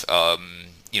wouldn't have.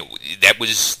 That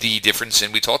was the difference.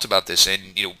 And we talked about this. And,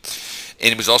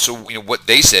 and it was also, what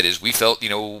they said is we felt,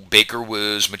 Baker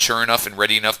was mature enough and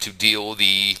ready enough to deal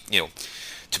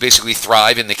to basically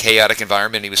thrive in the chaotic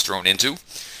environment he was thrown into,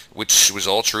 which was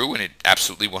all true, and it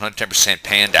absolutely 110%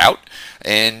 panned out.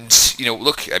 And,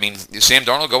 look, I mean, Sam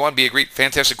Darnold, go on, be a great,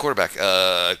 fantastic quarterback.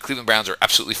 Cleveland Browns are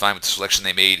absolutely fine with the selection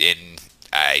they made, and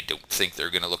I don't think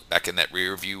they're going to look back in that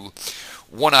rear view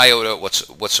one iota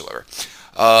whatsoever.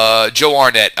 Joe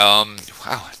Arnett.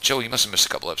 Wow, Joe, you must have missed a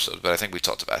couple episodes, but I think we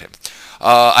talked about him.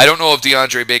 I don't know if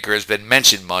DeAndre Baker has been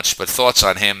mentioned much, but thoughts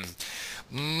on him.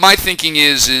 My thinking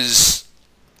is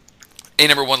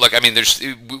number one. Look, I mean,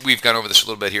 we've gone over this a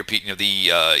little bit here, Pete.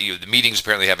 The meetings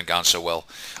apparently haven't gone so well.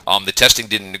 The testing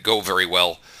didn't go very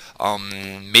well.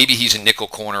 Maybe he's a nickel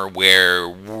corner where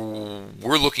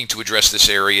we're looking to address this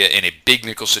area in a big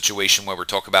nickel situation where we're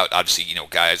talking about, obviously,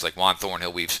 guys like Juan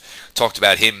Thornhill. We've talked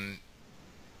about him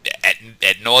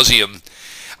at nauseum.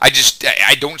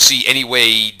 I don't see any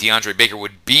way DeAndre Baker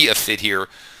would be a fit here.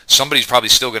 Somebody's probably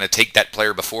still going to take that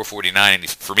player before 49. And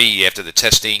for me, after the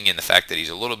testing and the fact that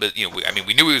he's a little bit,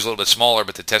 we knew he was a little bit smaller,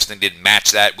 but the testing didn't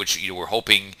match that, which we're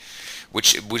hoping,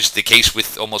 which was the case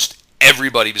with almost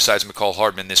everybody besides McCall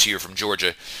Hardman this year from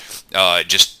Georgia.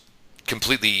 Just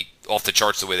completely off the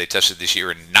charts the way they tested this year,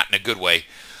 and not in a good way.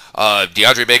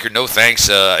 DeAndre Baker, no thanks.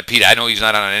 Pete, I know he's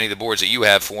not on any of the boards that you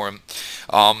have for him.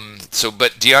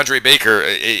 But DeAndre Baker,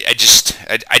 I just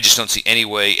don't see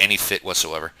any fit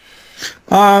whatsoever.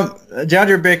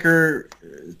 DeAndre Baker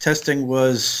testing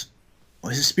was,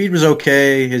 his speed was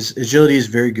okay. His agility is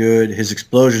very good. His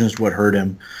explosion is what hurt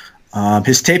him.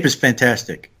 His tape is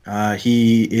fantastic.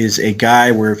 He is a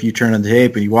guy where if you turn on the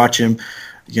tape and you watch him,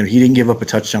 he didn't give up a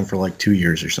touchdown for like 2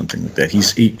 years or something like that.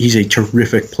 He's a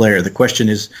terrific player. The question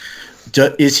is,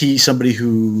 is he somebody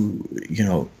who,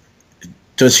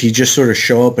 does he just sort of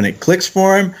show up and it clicks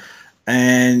for him?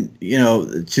 And,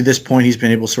 to this point, he's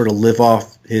been able to sort of live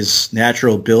off his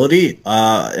natural ability.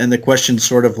 And the question is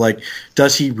sort of like,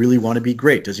 does he really want to be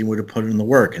great? Does he want to put in the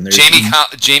work? And there's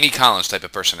Jamie Collins type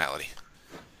of personality.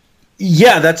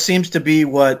 Yeah, that seems to be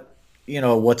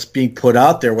what's being put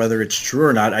out there. Whether it's true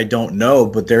or not, I don't know.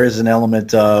 But there is an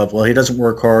element of, well, he doesn't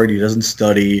work hard, he doesn't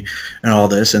study, and all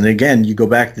this. And again, you go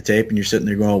back to the tape and you're sitting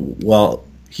there going, well,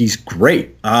 he's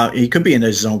great. He could be in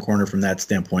his own corner from that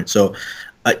standpoint. So,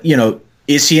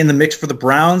 is he in the mix for the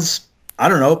Browns? I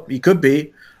don't know. He could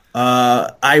be.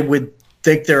 I would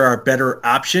think there are better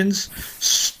options.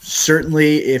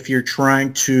 Certainly, if you're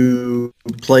trying to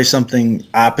play something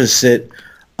opposite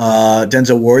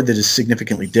Denzel Ward that is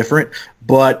significantly different.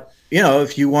 But,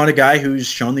 if you want a guy who's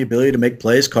shown the ability to make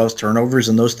plays, cause turnovers,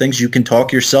 and those things, you can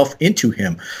talk yourself into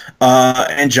him.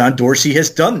 And John Dorsey has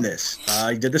done this.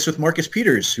 He did this with Marcus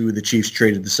Peters, who the Chiefs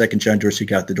traded the second John Dorsey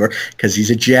got the door because he's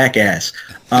a jackass.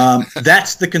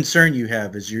 That's the concern you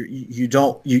have, is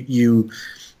you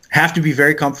have to be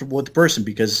very comfortable with the person,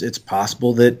 because it's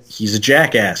possible that he's a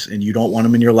jackass and you don't want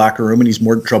him in your locker room and he's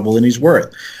more trouble than he's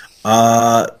worth.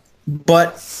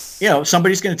 But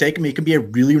somebody's going to take him. He could be a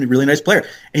really, really nice player.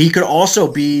 And he could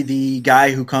also be the guy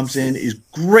who comes in, is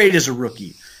great as a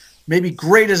rookie, maybe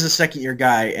great as a second-year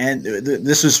guy. And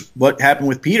this is what happened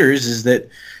with Peters, is that,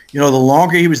 the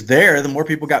longer he was there, the more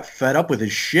people got fed up with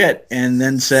his shit and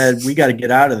then said, we got to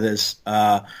get out of this.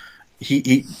 In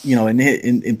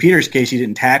Peters' case, he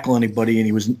didn't tackle anybody,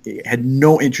 and he had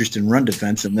no interest in run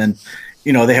defense. And then,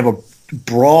 they have a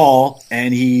brawl,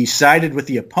 and he sided with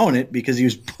the opponent because he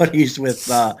was buddies with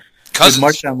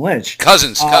Marshawn Lynch.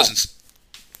 Cousins.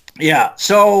 Yeah.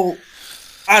 So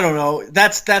I don't know.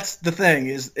 That's the thing,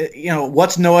 is,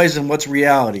 what's noise and what's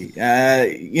reality.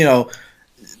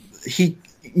 He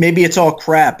maybe it's all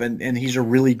crap, and he's a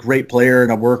really great player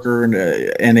and a worker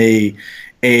and a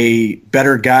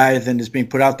better guy than is being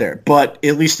put out there. But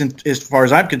at least as far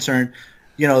as I'm concerned,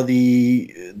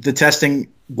 the testing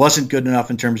wasn't good enough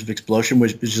in terms of explosion,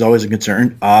 which is always a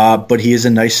concern. But he is a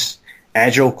nice,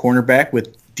 agile cornerback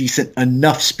with decent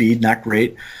enough speed, not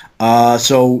great.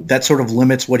 So that sort of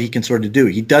limits what he can sort of do.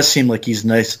 He does seem like he's a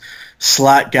nice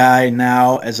slot guy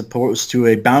now, as opposed to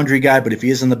a boundary guy. But if he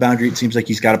is in the boundary, it seems like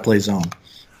he's got to play zone.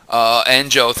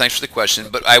 And Joe, thanks for the question.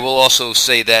 But I will also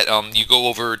say that you go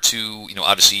over to,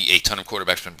 obviously a ton of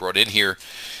quarterbacks been brought in here,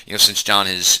 since John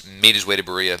has made his way to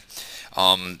Berea.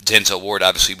 Denzel Ward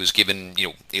obviously was given,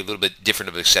 a little bit different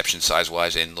of an exception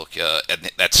size-wise, and look,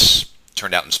 that's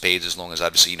turned out in spades, as long as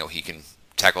obviously, he can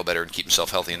tackle better and keep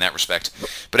himself healthy in that respect.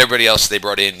 But everybody else they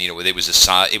brought in, it was a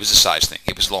size thing.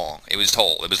 It was long, it was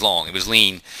tall, it was long, it was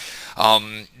lean.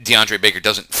 DeAndre Baker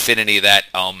doesn't fit any of that.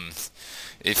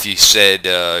 If you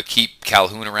said keep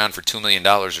Calhoun around for $2 million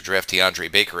or draft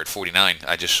DeAndre Baker at 49,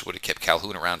 I just would have kept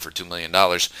Calhoun around for $2 million.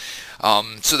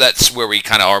 So that's where we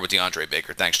kind of are with DeAndre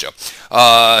Baker. Thanks, Joe.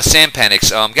 Sam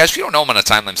panics. Guys, if you don't know him on the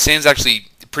timeline, Sam's actually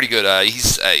pretty good. I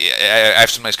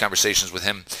have some nice conversations with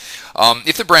him.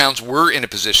 If the Browns were in a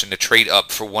position to trade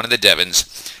up for one of the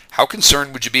Devons, how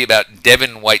concerned would you be about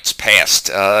Devin White's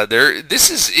past?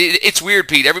 It's weird,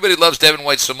 Pete. Everybody loves Devin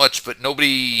White so much, but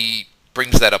nobody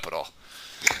brings that up at all.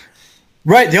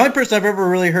 Right. The only person I've ever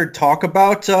really heard talk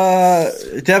about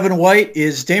Devin White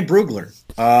is Dan Brugler.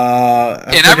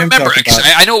 And I remember,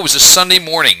 I know it was a Sunday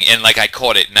morning, and I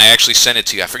caught it, and I actually sent it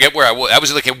to you. I forget where I was. I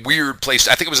was in a weird place.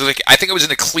 I think it was in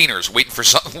the cleaners, waiting for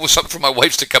something for my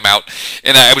wife to come out,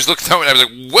 and I was looking through it, and I was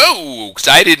like, "Whoa!" Because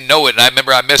I didn't know it, and I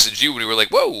remember I messaged you, and you were like,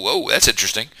 "Whoa, that's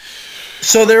interesting."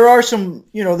 So there are some,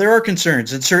 there are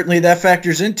concerns, and certainly that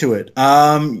factors into it.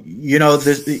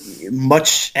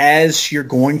 Much as you're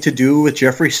going to do with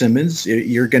Jeffrey Simmons,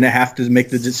 you're going to have to make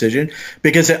the decision,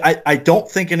 because I don't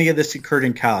think any of this occurred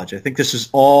in college. I think this is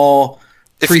all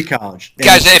pre-college.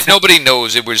 Guys, if nobody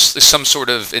knows, it was some sort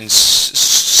of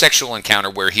sexual encounter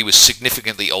where he was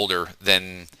significantly older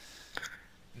than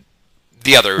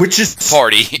the other Which is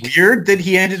party. Weird that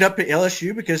he ended up at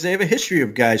LSU, because they have a history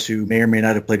of guys who may or may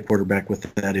not have played quarterback with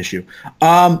that issue.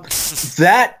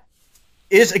 That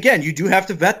is, again, you do have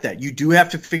to vet that. You do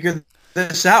have to figure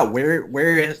this out.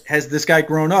 Where has this guy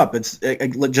grown up? It's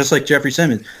just like Jeffrey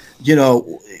Simmons.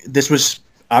 This was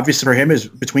obvious for him, is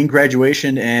between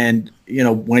graduation and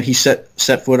when he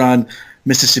set foot on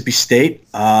Mississippi State.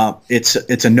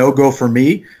 It's a no-go for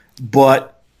me,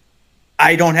 but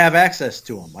I don't have access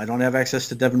to him. I don't have access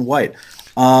to Devin White.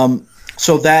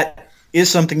 So that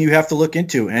is something you have to look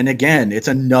into. And again, it's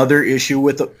another issue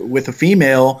with a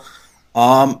female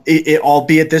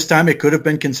Albeit this time it could have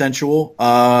been consensual.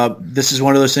 This is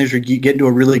one of those things where you get into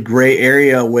a really gray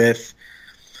area with,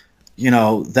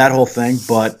 that whole thing.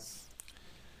 But,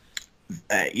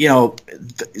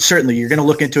 certainly you're going to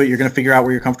look into it. You're going to figure out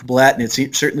where you're comfortable at. And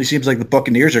it certainly seems like the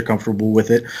Buccaneers are comfortable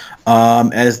with it,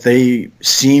 as they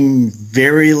seem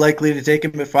very likely to take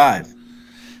him at 5.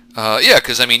 Yeah,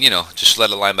 because, just let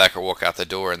a linebacker walk out the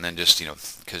door and then just,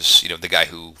 because, the guy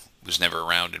who was never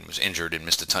around and was injured and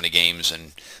missed a ton of games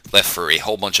and left for a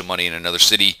whole bunch of money in another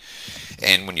city.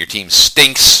 And when your team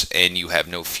stinks and you have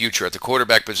no future at the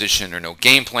quarterback position or no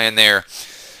game plan there,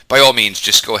 by all means,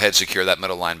 just go ahead and secure that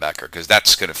middle linebacker because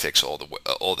that's going to fix all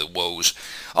the woes.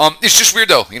 It's just weird,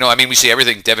 though. We see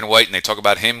everything Devin White, and they talk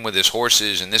about him with his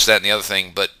horses and this, that, and the other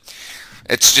thing, but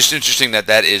it's just interesting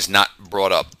that is not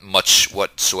brought up much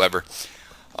whatsoever.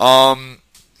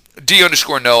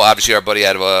 D_no, obviously our buddy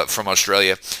from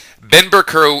Australia. Ben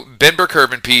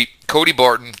Burke-Irvin, Pete, Cody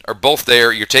Barton are both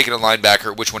there. You're taking a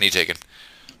linebacker. Which one are you taking?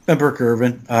 Ben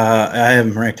Burke-Irvin. I have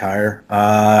him ranked higher.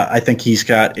 I think he's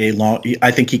got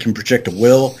I think he can project a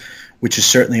will, which is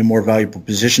certainly a more valuable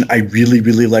position. I really,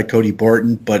 really like Cody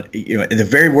Barton, but in the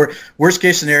very worst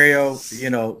case scenario,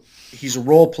 he's a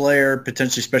role player,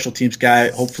 potentially special teams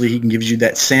guy. Hopefully, he can give you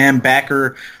that Sam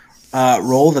backer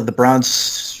role that the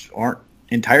Browns aren't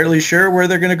entirely sure where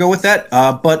they're going to go with that.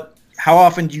 But how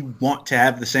often do you want to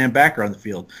have the Sam backer on the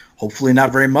field? Hopefully,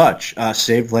 not very much.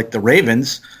 Save like the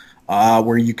Ravens,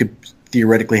 where you could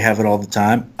theoretically have it all the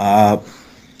time.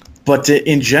 But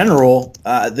in general,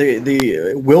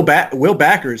 the Will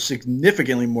backer is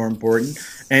significantly more important,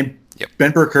 and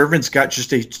Ben Burke-Irvin's got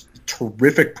just a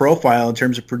terrific profile in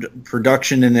terms of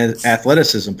production and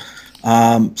athleticism.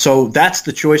 So that's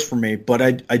the choice for me. But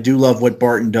I do love what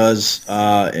Barton does,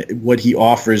 what he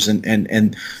offers,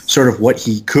 and sort of what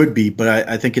he could be. But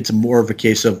I think it's more of a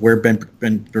case of where Ben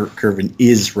Burke-Irvin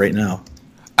is right now.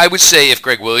 I would say if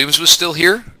Greg Williams was still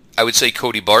here, I would say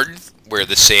Cody Barton, where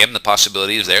the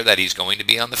possibility is there that he's going to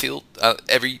be on the field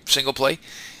every single play.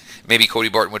 Maybe Cody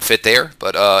Barton would fit there.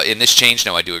 But in this change,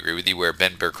 no, I do agree with you where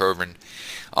Ben Burke-Irvin,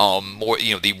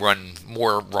 the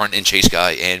run and chase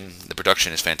guy, and the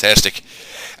production is fantastic.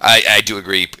 I do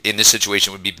agree. In this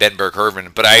situation, would be Ben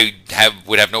Burke-Irvin, but I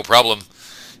would have no problem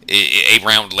a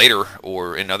round later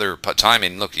or another time.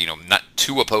 And look, not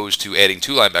too opposed to adding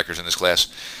 2 linebackers in this class.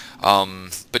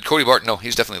 But Cody Barton, no,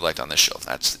 he's definitely liked on this show.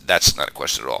 That's not a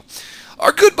question at all.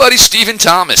 Our good buddy Stephen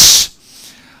Thomas,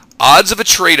 odds of a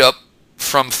trade up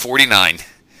from 49.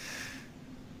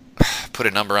 Put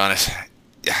a number on it.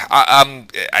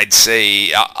 I'd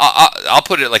say I'll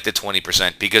put it at like the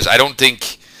 20% because I don't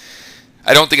think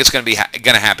it's going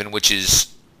to happen, which is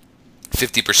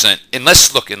 50%.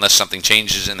 Unless something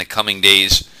changes in the coming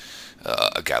days.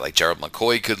 A guy like Gerald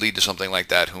McCoy could lead to something like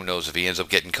that. Who knows if he ends up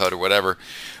getting cut or whatever.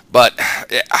 But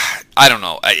I don't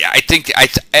know. I think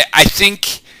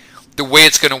the way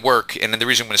it's going to work, and the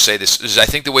reason I'm going to say this is I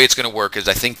think the way it's going to work is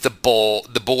I think the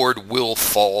board will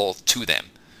fall to them.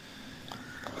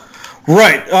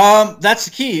 Right. That's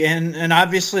the key. And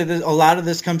obviously a lot of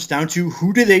this comes down to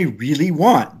who do they really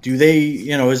want? Do they,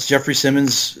 is Jeffrey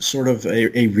Simmons sort of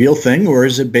a real thing, or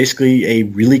is it basically a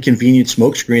really convenient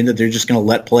smokescreen that they're just going to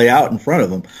let play out in front of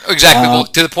them? Exactly. Well,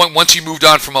 to the point, once you moved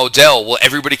on from Odell, well,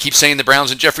 everybody keeps saying the Browns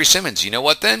and Jeffrey Simmons. You know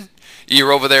what then?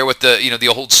 You're over there with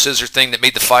the old scissor thing that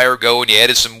made the fire go, and you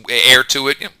added some air to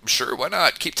it. Sure, why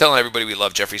not? Keep telling everybody we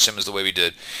love Jeffrey Simmons the way we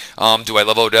did. Do I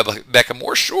love Odell Beckham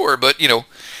more? Sure, but,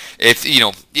 if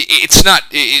it's not,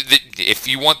 if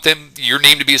you want your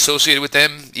name to be associated with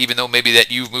them, even though maybe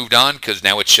that you've moved on, because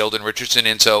now it's Sheldon Richardson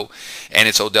in tow, and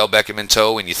it's Odell Beckham in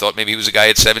tow, and you thought maybe he was a guy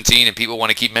at 17, and people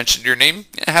want to keep mentioning your name,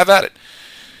 have at it.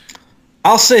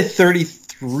 I'll say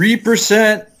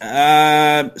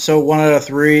 33%. So 1 out of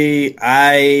 3.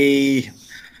 A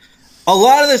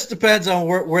lot of this depends on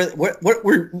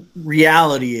what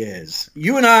reality is.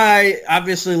 You and I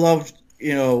obviously loved,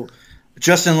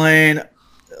 Justin Lane.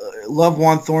 Love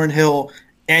Juan Thornhill,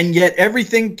 and yet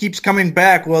everything keeps coming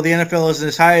back. Well, the NFL isn't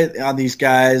as high on these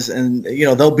guys, and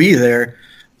they'll be there.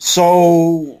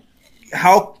 So,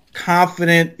 how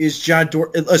confident is John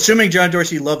Dorsey? Assuming John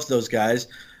Dorsey loves those guys,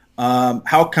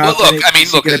 how confident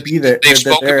is he going to be there?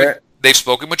 They've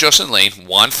spoken with Justin Lane.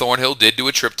 Juan Thornhill did do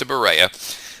a trip to Berea,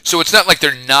 so it's not like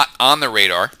they're not on the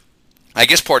radar. I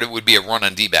guess part of it would be a run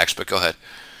on D-backs, but go ahead.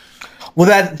 Well,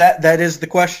 that is the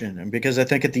question, and because I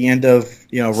think at the end of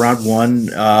round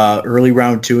 1, early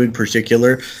round 2 in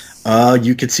particular,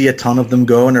 you could see a ton of them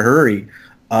go in a hurry.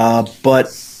 But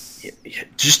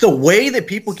just the way that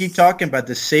people keep talking about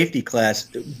the safety class,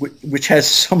 which has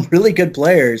some really good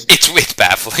players, it's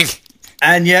baffling.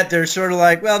 And yet they're sort of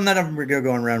like, well, none of them are going to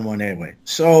go in round one anyway.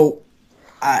 So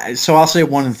I'll say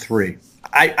 1-3.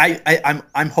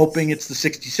 I'm hoping it's the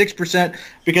 66%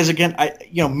 because again,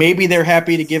 maybe they're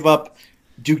happy to give up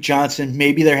Duke Johnson.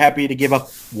 Maybe they're happy to give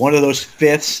up one of those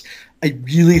fifths. I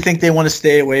really think they want to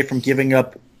stay away from giving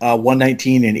up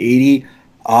 119 and 80.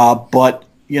 But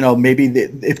maybe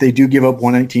if they do give up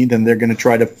 119, then they're going to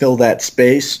try to fill that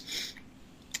space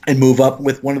and move up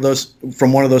with one of those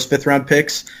fifth round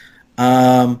picks.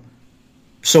 So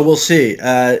we'll see.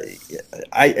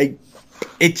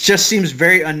 It just seems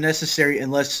very unnecessary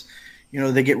unless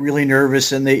they get really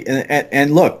nervous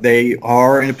and look, they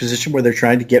are in a position where they're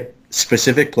trying to get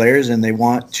specific players and they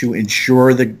want to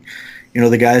ensure the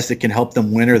guys that can help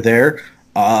them win are there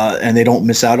and they don't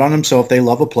miss out on them. So if they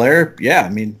love a player, yeah, I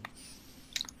mean,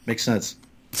 makes sense.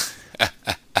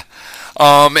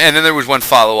 And then there was one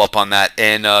follow-up on that,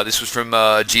 and this was from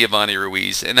Giovanni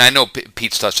Ruiz, and I know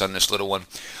Pete's touched on this little one.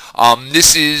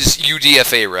 This is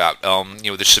UDFA route.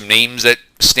 There's some names that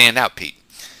stand out, Pete.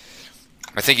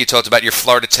 I think you talked about your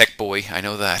Florida Tech boy. I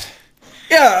know that.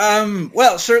 Yeah,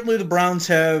 well, certainly the Browns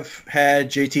have had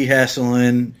JT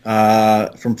Hasselin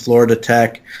from Florida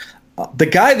Tech. The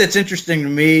guy that's interesting to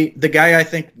me, the guy I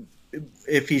think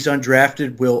if he's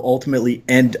undrafted will ultimately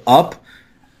end up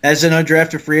as an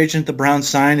undrafted free agent the Browns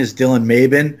sign is Dylan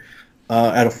Mabin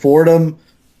out of Fordham.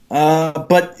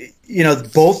 But,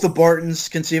 both the Bartons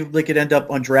conceivably could end up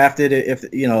undrafted if,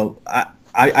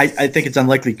 I think it's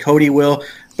unlikely Cody will.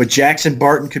 But Jackson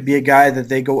Barton could be a guy that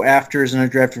they go after as an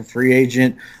undrafted free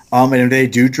agent. And if they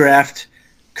do draft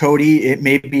Cody, it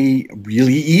may be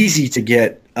really easy to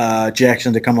get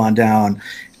Jackson to come on down.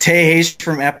 Tay Hayes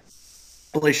from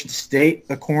Appalachian State,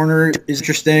 a corner, is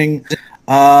interesting.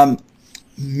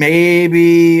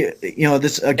 Maybe,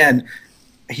 this, again,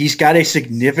 he's got a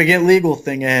significant legal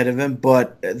thing ahead of him,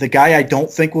 but the guy I don't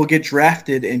think will get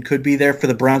drafted and could be there for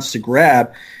the Browns to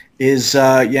grab is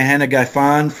Johanna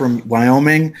Gaifan from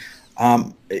Wyoming.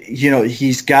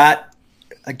 He's got,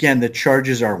 again, the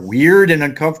charges are weird and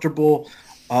uncomfortable.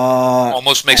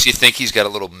 Almost makes you think he's got a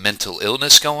little mental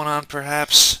illness going on,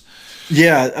 perhaps.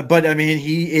 Yeah, but I mean,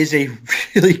 he is a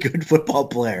really good football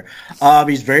player.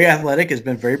 He's very athletic, has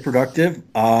been very productive.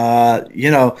 But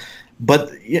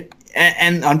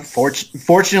and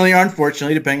unfortunately,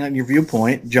 depending on your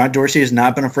viewpoint, John Dorsey has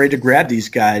not been afraid to grab these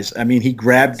guys. I mean, he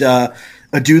grabbed a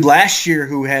dude last year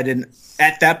who had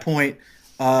at that point,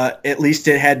 at least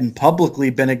it hadn't publicly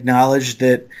been acknowledged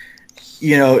that,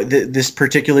 this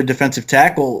particular defensive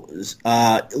tackle's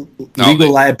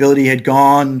legal liability had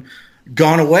gone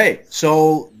away.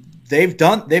 So they've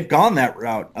gone that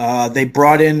route. They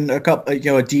brought in a couple, a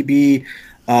DB,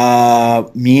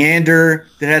 Meander,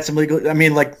 that had some legal. I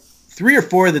mean, like 3 or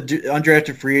 4 of the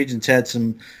undrafted free agents had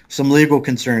some legal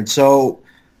concerns. So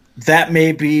that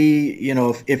may be,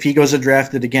 if he goes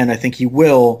undrafted again, I think he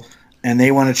will, and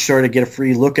they want to sort of get a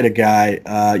free look at a guy.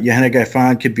 Johanna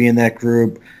Gaifan could be in that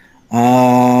group.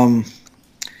 Carl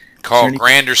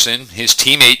Granderson, his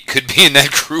teammate, could be in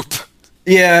that group.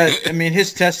 Yeah, I mean,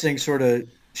 his testing sort of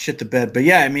shit the bed. But,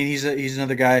 yeah, I mean, he's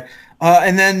another guy.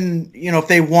 And then, if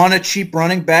they want a cheap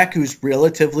running back who's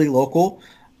relatively local,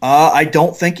 I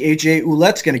don't think A.J.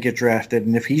 Ouellette's going to get drafted.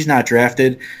 And if he's not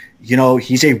drafted,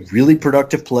 he's a really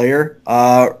productive player,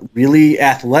 really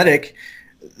athletic,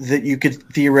 that you could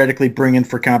theoretically bring in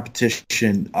for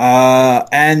competition.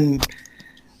 And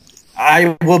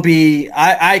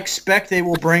I expect they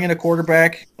will bring in a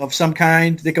quarterback of some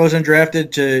kind that goes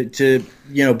undrafted to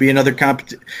be another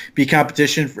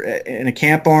competition in a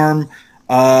camp arm.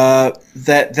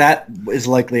 That is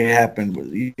likely to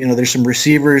happen. There's some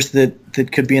receivers that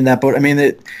could be in that boat. I mean,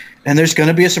 and there's going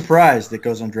to be a surprise that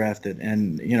goes undrafted,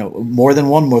 and more than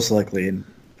one most likely. And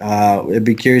it'd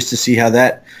be curious to see how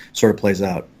that sort of plays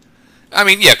out. I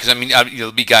mean, yeah, because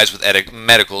there'll be guys with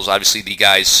medicals. Obviously, the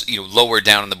guys lower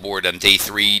down on the board on day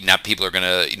 3. Now people are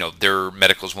gonna their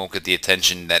medicals won't get the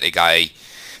attention that a guy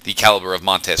the caliber of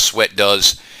Montez Sweat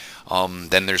does.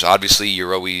 Then there's obviously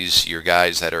your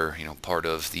guys that are part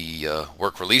of the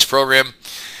work release program,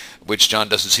 which John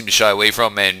doesn't seem to shy away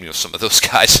from, and some of those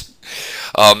guys,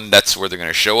 that's where they're going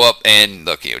to show up. And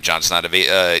look, John's not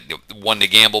one to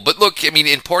gamble, but look, I mean,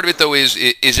 and part of it though is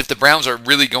if the Browns are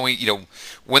really going,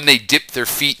 when they dip their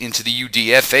feet into the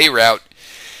UDFA route,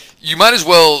 you might as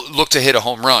well look to hit a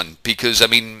home run because I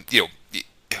mean,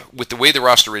 with the way the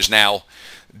roster is now.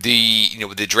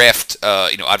 The draft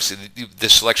obviously the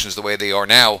selections the way they are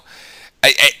now,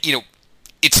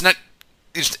 it's not.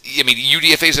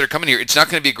 UDFAs that are coming here, it's not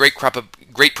going to be a great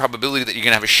probability that you're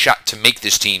going to have a shot to make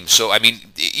this team. So I mean,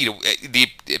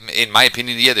 in my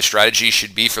opinion, the strategy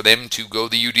should be for them to go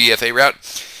the UDFA route.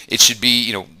 It should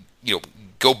be,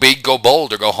 go big, go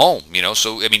bold, or go home.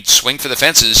 So I mean, swing for the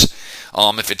fences.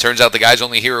 If it turns out the guy's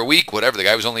only here a week, whatever. The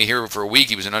guy was only here for a week.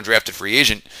 He was an undrafted free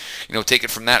agent. Take it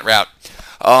from that route.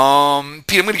 Pete, I'm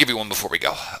going to give you one before we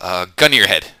go. Gun to your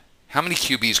head. How many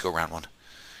QBs go round one?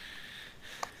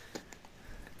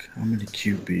 How many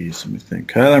QBs? Let me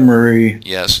think. Kyler Murray.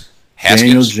 Yes. Haskins.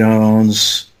 Daniel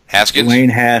Jones. Haskins. Dwayne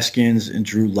Haskins and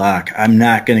Drew Lock. I'm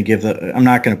not going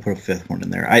to put a fifth one in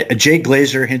there. Jay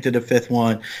Glazer hinted a fifth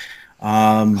one.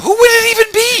 Who would it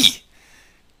even be?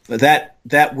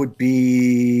 That would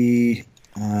be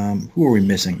who are we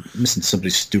missing? Missing somebody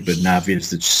stupid and obvious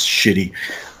that's shitty.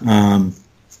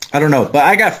 I don't know, but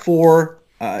I got 4.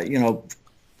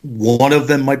 One of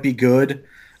them might be good.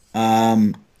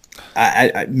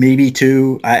 I maybe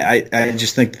 2. I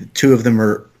just think 2 of them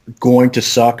are going to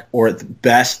suck, or at the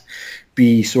best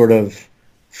be sort of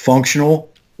functional,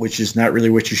 which is not really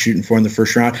what you're shooting for in the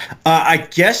first round. I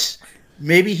guess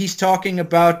maybe he's talking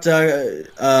about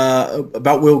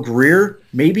Will Grier,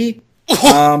 maybe.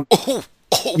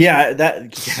 Yeah,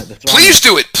 that's please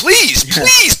do it.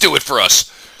 Please do it for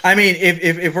us. I mean,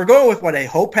 if we're going with what I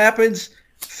hope happens,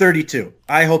 32.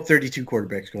 I hope 32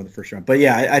 quarterbacks go in the first round. But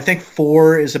yeah, I think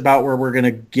 4 is about where we're going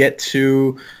to get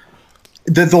to.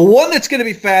 The one that's going to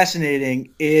be fascinating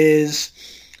is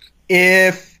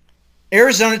if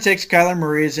Arizona takes Kyler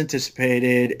Murray as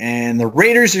anticipated and the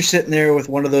Raiders are sitting there with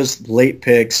one of those late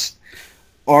picks,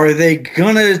 are they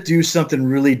going to do something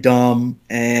really dumb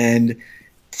and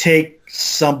take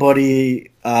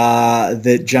somebody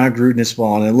that John Gruden has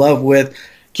fallen in love with?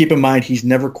 Keep in mind, he's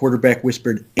never quarterback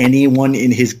whispered anyone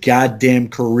in his goddamn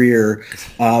career,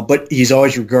 but he's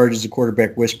always regarded as a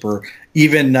quarterback whisperer.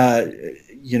 Even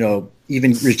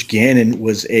Rich Gannon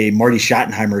was a Marty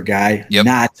Schottenheimer guy,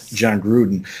 not John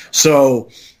Gruden. So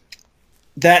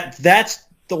that's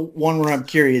the one where I'm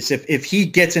curious if he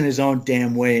gets in his own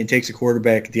damn way and takes a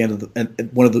quarterback at the end of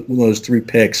one of those 3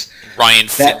 picks. Ryan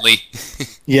Finley.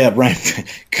 Yeah, Ryan.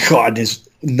 God, his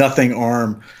nothing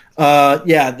arm. God,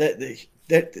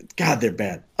 they're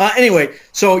bad. Anyway,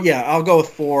 so yeah, I'll go with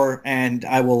 4, and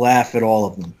I will laugh at all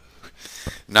of them.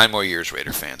 9 more years,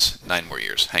 Raider fans. 9 more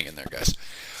years. Hang in there, guys.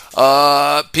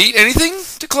 Pete, anything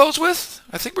to close with?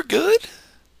 I think we're good.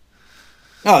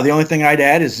 No, the only thing I'd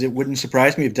add is it wouldn't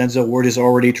surprise me if Denzel Ward is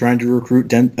already trying to recruit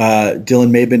Dylan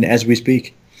Mabin as we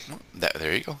speak.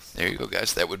 There you go. There you go,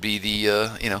 guys. That would be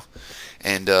the,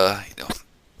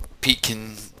 Pete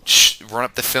can run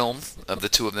up the film of the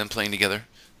 2 of them playing together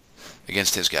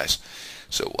against his guys.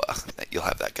 So you'll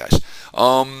have that, guys.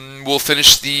 We'll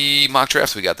finish the mock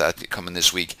draft. We got that coming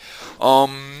this week. We're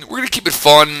going to keep it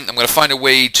fun. I'm going to find a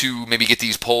way to maybe get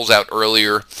these polls out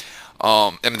earlier.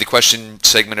 The question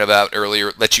segment about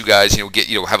earlier, let you guys,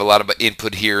 have a lot of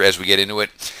input here as we get into it.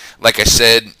 Like I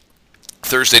said,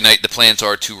 Thursday night, the plans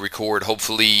are to record,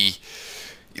 hopefully,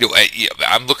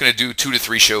 I'm looking to do 2 to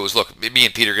 3 shows. Look, me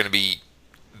and Pete are going to be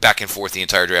back and forth the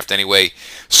entire draft anyway.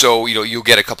 So, you'll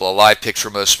get a couple of live picks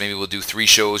from us. Maybe we'll do 3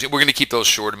 shows. We're going to keep those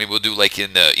short. Maybe we'll do like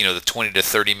in the, the 20 to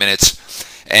 30 minutes.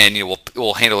 And,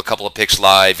 we'll handle a couple of picks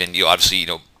live and, obviously,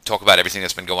 talk about everything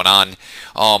that's been going on.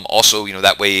 Also,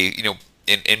 that way,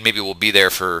 and maybe we'll be there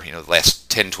for, the last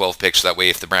 10, 12 picks. So that way,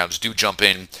 if the Browns do jump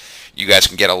in, you guys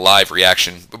can get a live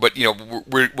reaction. But,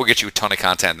 we'll get you a ton of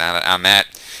content on that.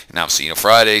 And obviously,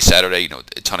 Friday, Saturday,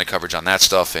 a ton of coverage on that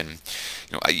stuff. And,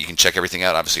 you can check everything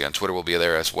out. Obviously, on Twitter, we'll be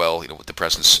there as well, with the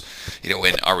presence,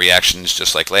 and our reactions,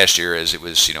 just like last year, as it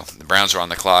was, the Browns are on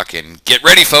the clock. And get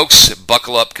ready, folks.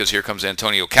 Buckle up, because here comes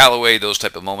Antonio Callaway, those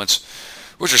type of moments,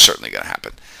 which are certainly going to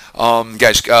happen.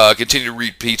 Guys, continue to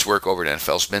read Pete's work over at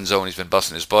NFL Spin Zone. He's been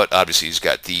busting his butt. Obviously, he's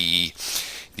got the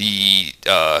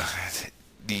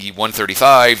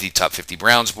 135, the top 50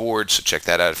 Browns board. So check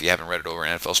that out if you haven't read it over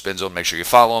at NFL Spin Zone. Make sure you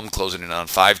follow him. Closing in on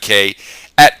 5K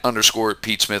at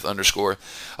 _Pete Smith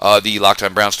 _ the Locked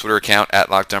On Browns Twitter account at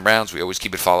Locked On Browns. We always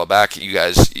keep it follow back. You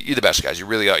guys, you're the best guys. You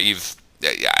really are.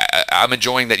 I'm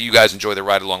enjoying that you guys enjoy the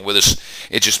ride along with us.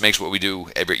 It just makes what we do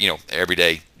every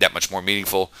day that much more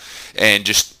meaningful, and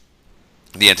just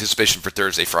the anticipation for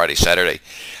Thursday, Friday, Saturday.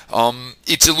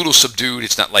 It's a little subdued.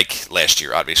 It's not like last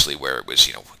year, obviously, where it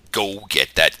was go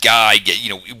get that guy.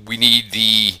 You need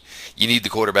the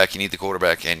quarterback. You need the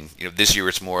quarterback, and this year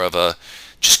it's more of a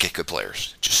just get good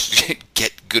players. Just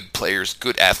get good players,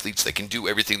 good athletes that can do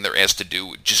everything they're asked to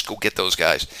do. Just go get those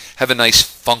guys. Have a nice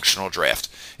functional draft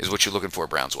is what you're looking for,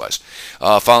 Browns-wise.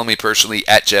 Follow me personally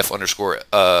at Jeff _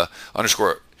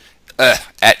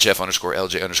 at Jeff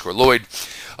 _LJ _Lloyd.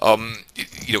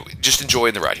 Just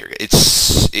enjoying the ride here.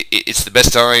 It's the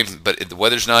best time, but the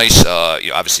weather's nice.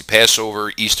 Obviously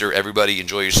Passover, Easter, everybody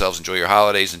enjoy yourselves, enjoy your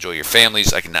holidays, enjoy your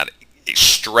families. I cannot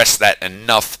stress that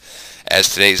enough,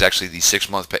 as today is actually the 6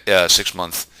 months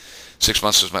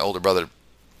was my older brother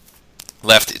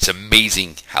left. It's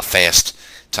amazing how fast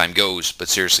time goes. But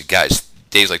seriously, guys,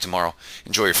 days like tomorrow,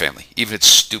 enjoy your family. Even if it's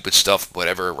stupid stuff,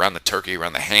 whatever, around the turkey,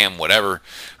 around the ham, whatever,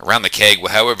 around the keg,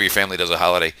 however your family does a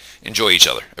holiday, enjoy each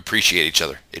other. Appreciate each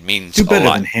other. It means do better a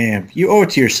lot. than ham. You owe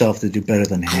it to yourself to do better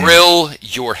than ham. Grill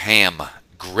your ham.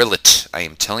 Grill it. I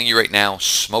am telling you right now,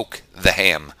 smoke the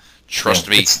ham. Trust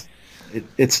me.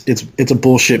 It's a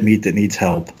bullshit meat that needs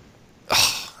help.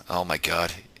 Oh my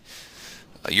God.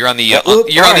 You're on the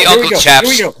Uncle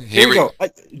Chaps. Here we go.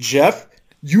 Jeff,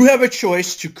 you have a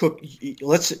choice to cook.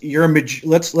 Let's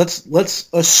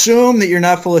assume that you're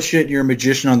not full of shit. You're a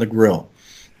magician on the grill,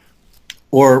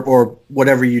 or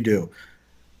whatever you do.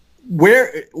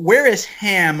 Where is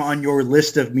ham on your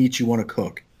list of meats you want to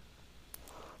cook?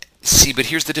 See, but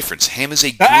here's the difference. Ham is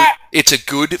it's a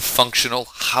good functional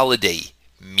holiday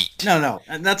meat. No,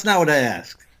 and that's not what I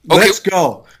asked. Okay. Let's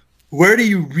go. Where do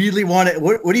you really want it?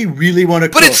 What do you really want to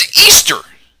cook? But it's Easter.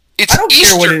 I don't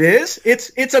care what it is.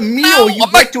 It's a meal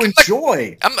you'd like to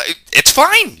enjoy. It's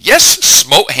fine. Yes,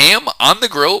 smoked ham on the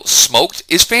grill, smoked,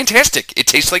 is fantastic. It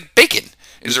tastes like bacon.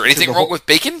 Is there anything wrong with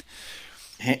bacon?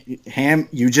 Ham,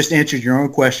 you just answered your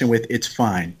own question with "it's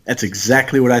fine." That's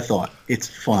exactly what I thought. It's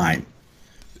fine.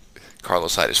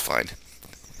 Carlos Hyde is fine.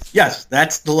 Yes,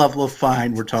 that's the level of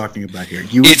fine we're talking about here.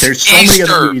 There's so many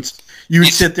other meats. You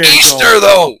sit there and Easter,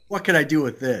 though. What can I do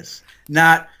with this?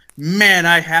 Not, man,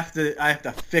 I have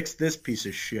to fix this piece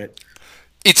of shit.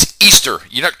 It's Easter.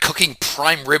 You're not cooking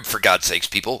prime rib, for God's sakes,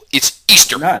 people. It's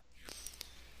Easter. You're not.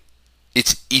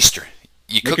 It's Easter.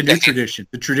 You Make cook a new tradition.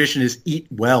 The tradition is eat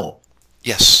well.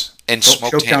 Yes, and Don't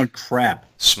smoked choke ham. down crap.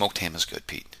 Smoked ham is good,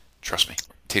 Pete. Trust me.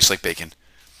 Tastes like bacon.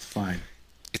 It's fine.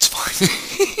 It's fine.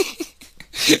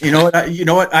 You know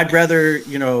what? I'd rather,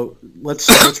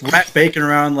 let's wrap bacon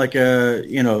around like a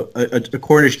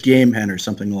Cornish game hen or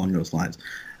something along those lines.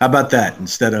 How about that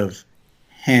instead of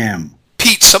ham?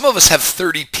 Pete, some of us have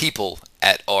 30 people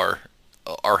at our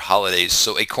holidays,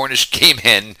 so a Cornish game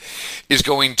hen is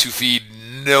going to feed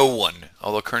no one.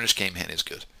 Although Cornish game hen is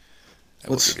good.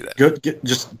 Let's get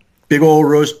just big old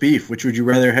roast beef. Which would you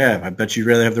rather have? I bet you'd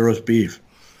rather have the roast beef.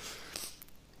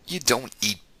 You don't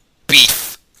eat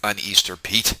beef on Easter,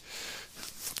 Pete.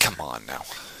 Come on now.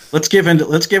 Let's give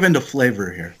into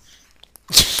flavor here.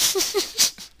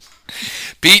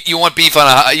 Pete, you want beef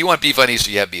on Easter?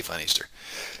 You have beef on Easter.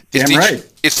 Damn right.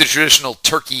 It's the traditional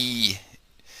turkey.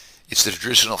 It's the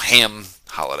traditional ham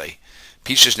holiday.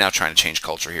 Pete's just now trying to change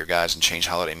culture here, guys, and change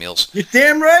holiday meals. You're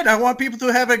damn right. I want people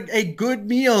to have a good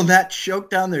meal and not choke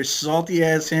down their salty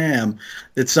ass ham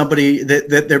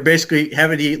that they're basically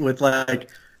having to eat with like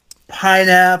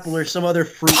pineapple or some other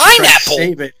fruit. Pineapple?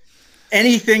 Save it.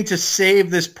 Anything to save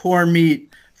this poor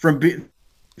meat from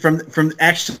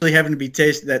actually having to be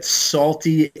tasted, that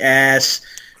salty ass,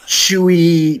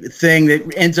 chewy thing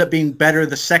that ends up being better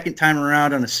the second time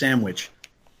around on a sandwich.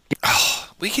 Oh,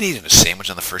 we can eat in a sandwich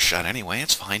on the first shot anyway.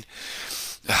 It's fine.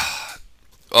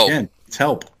 Again, it's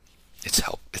help. It's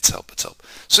help.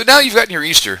 So now you've gotten your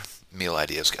Easter meal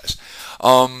ideas, guys.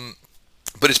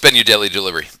 But it's been your daily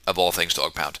delivery of all things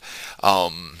Dog Pound.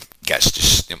 Guys,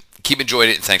 just keep enjoying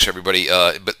it, and thanks everybody.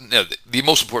 But the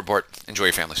most important part, enjoy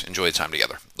your families. Enjoy the time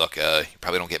together. Look, you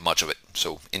probably don't get much of it,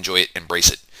 so enjoy it,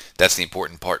 embrace it. That's the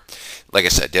important part. Like I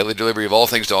said, daily delivery of all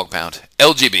things Dog Pound.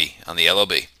 LGB on the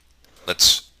LOB.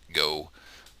 Let's go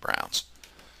Browns.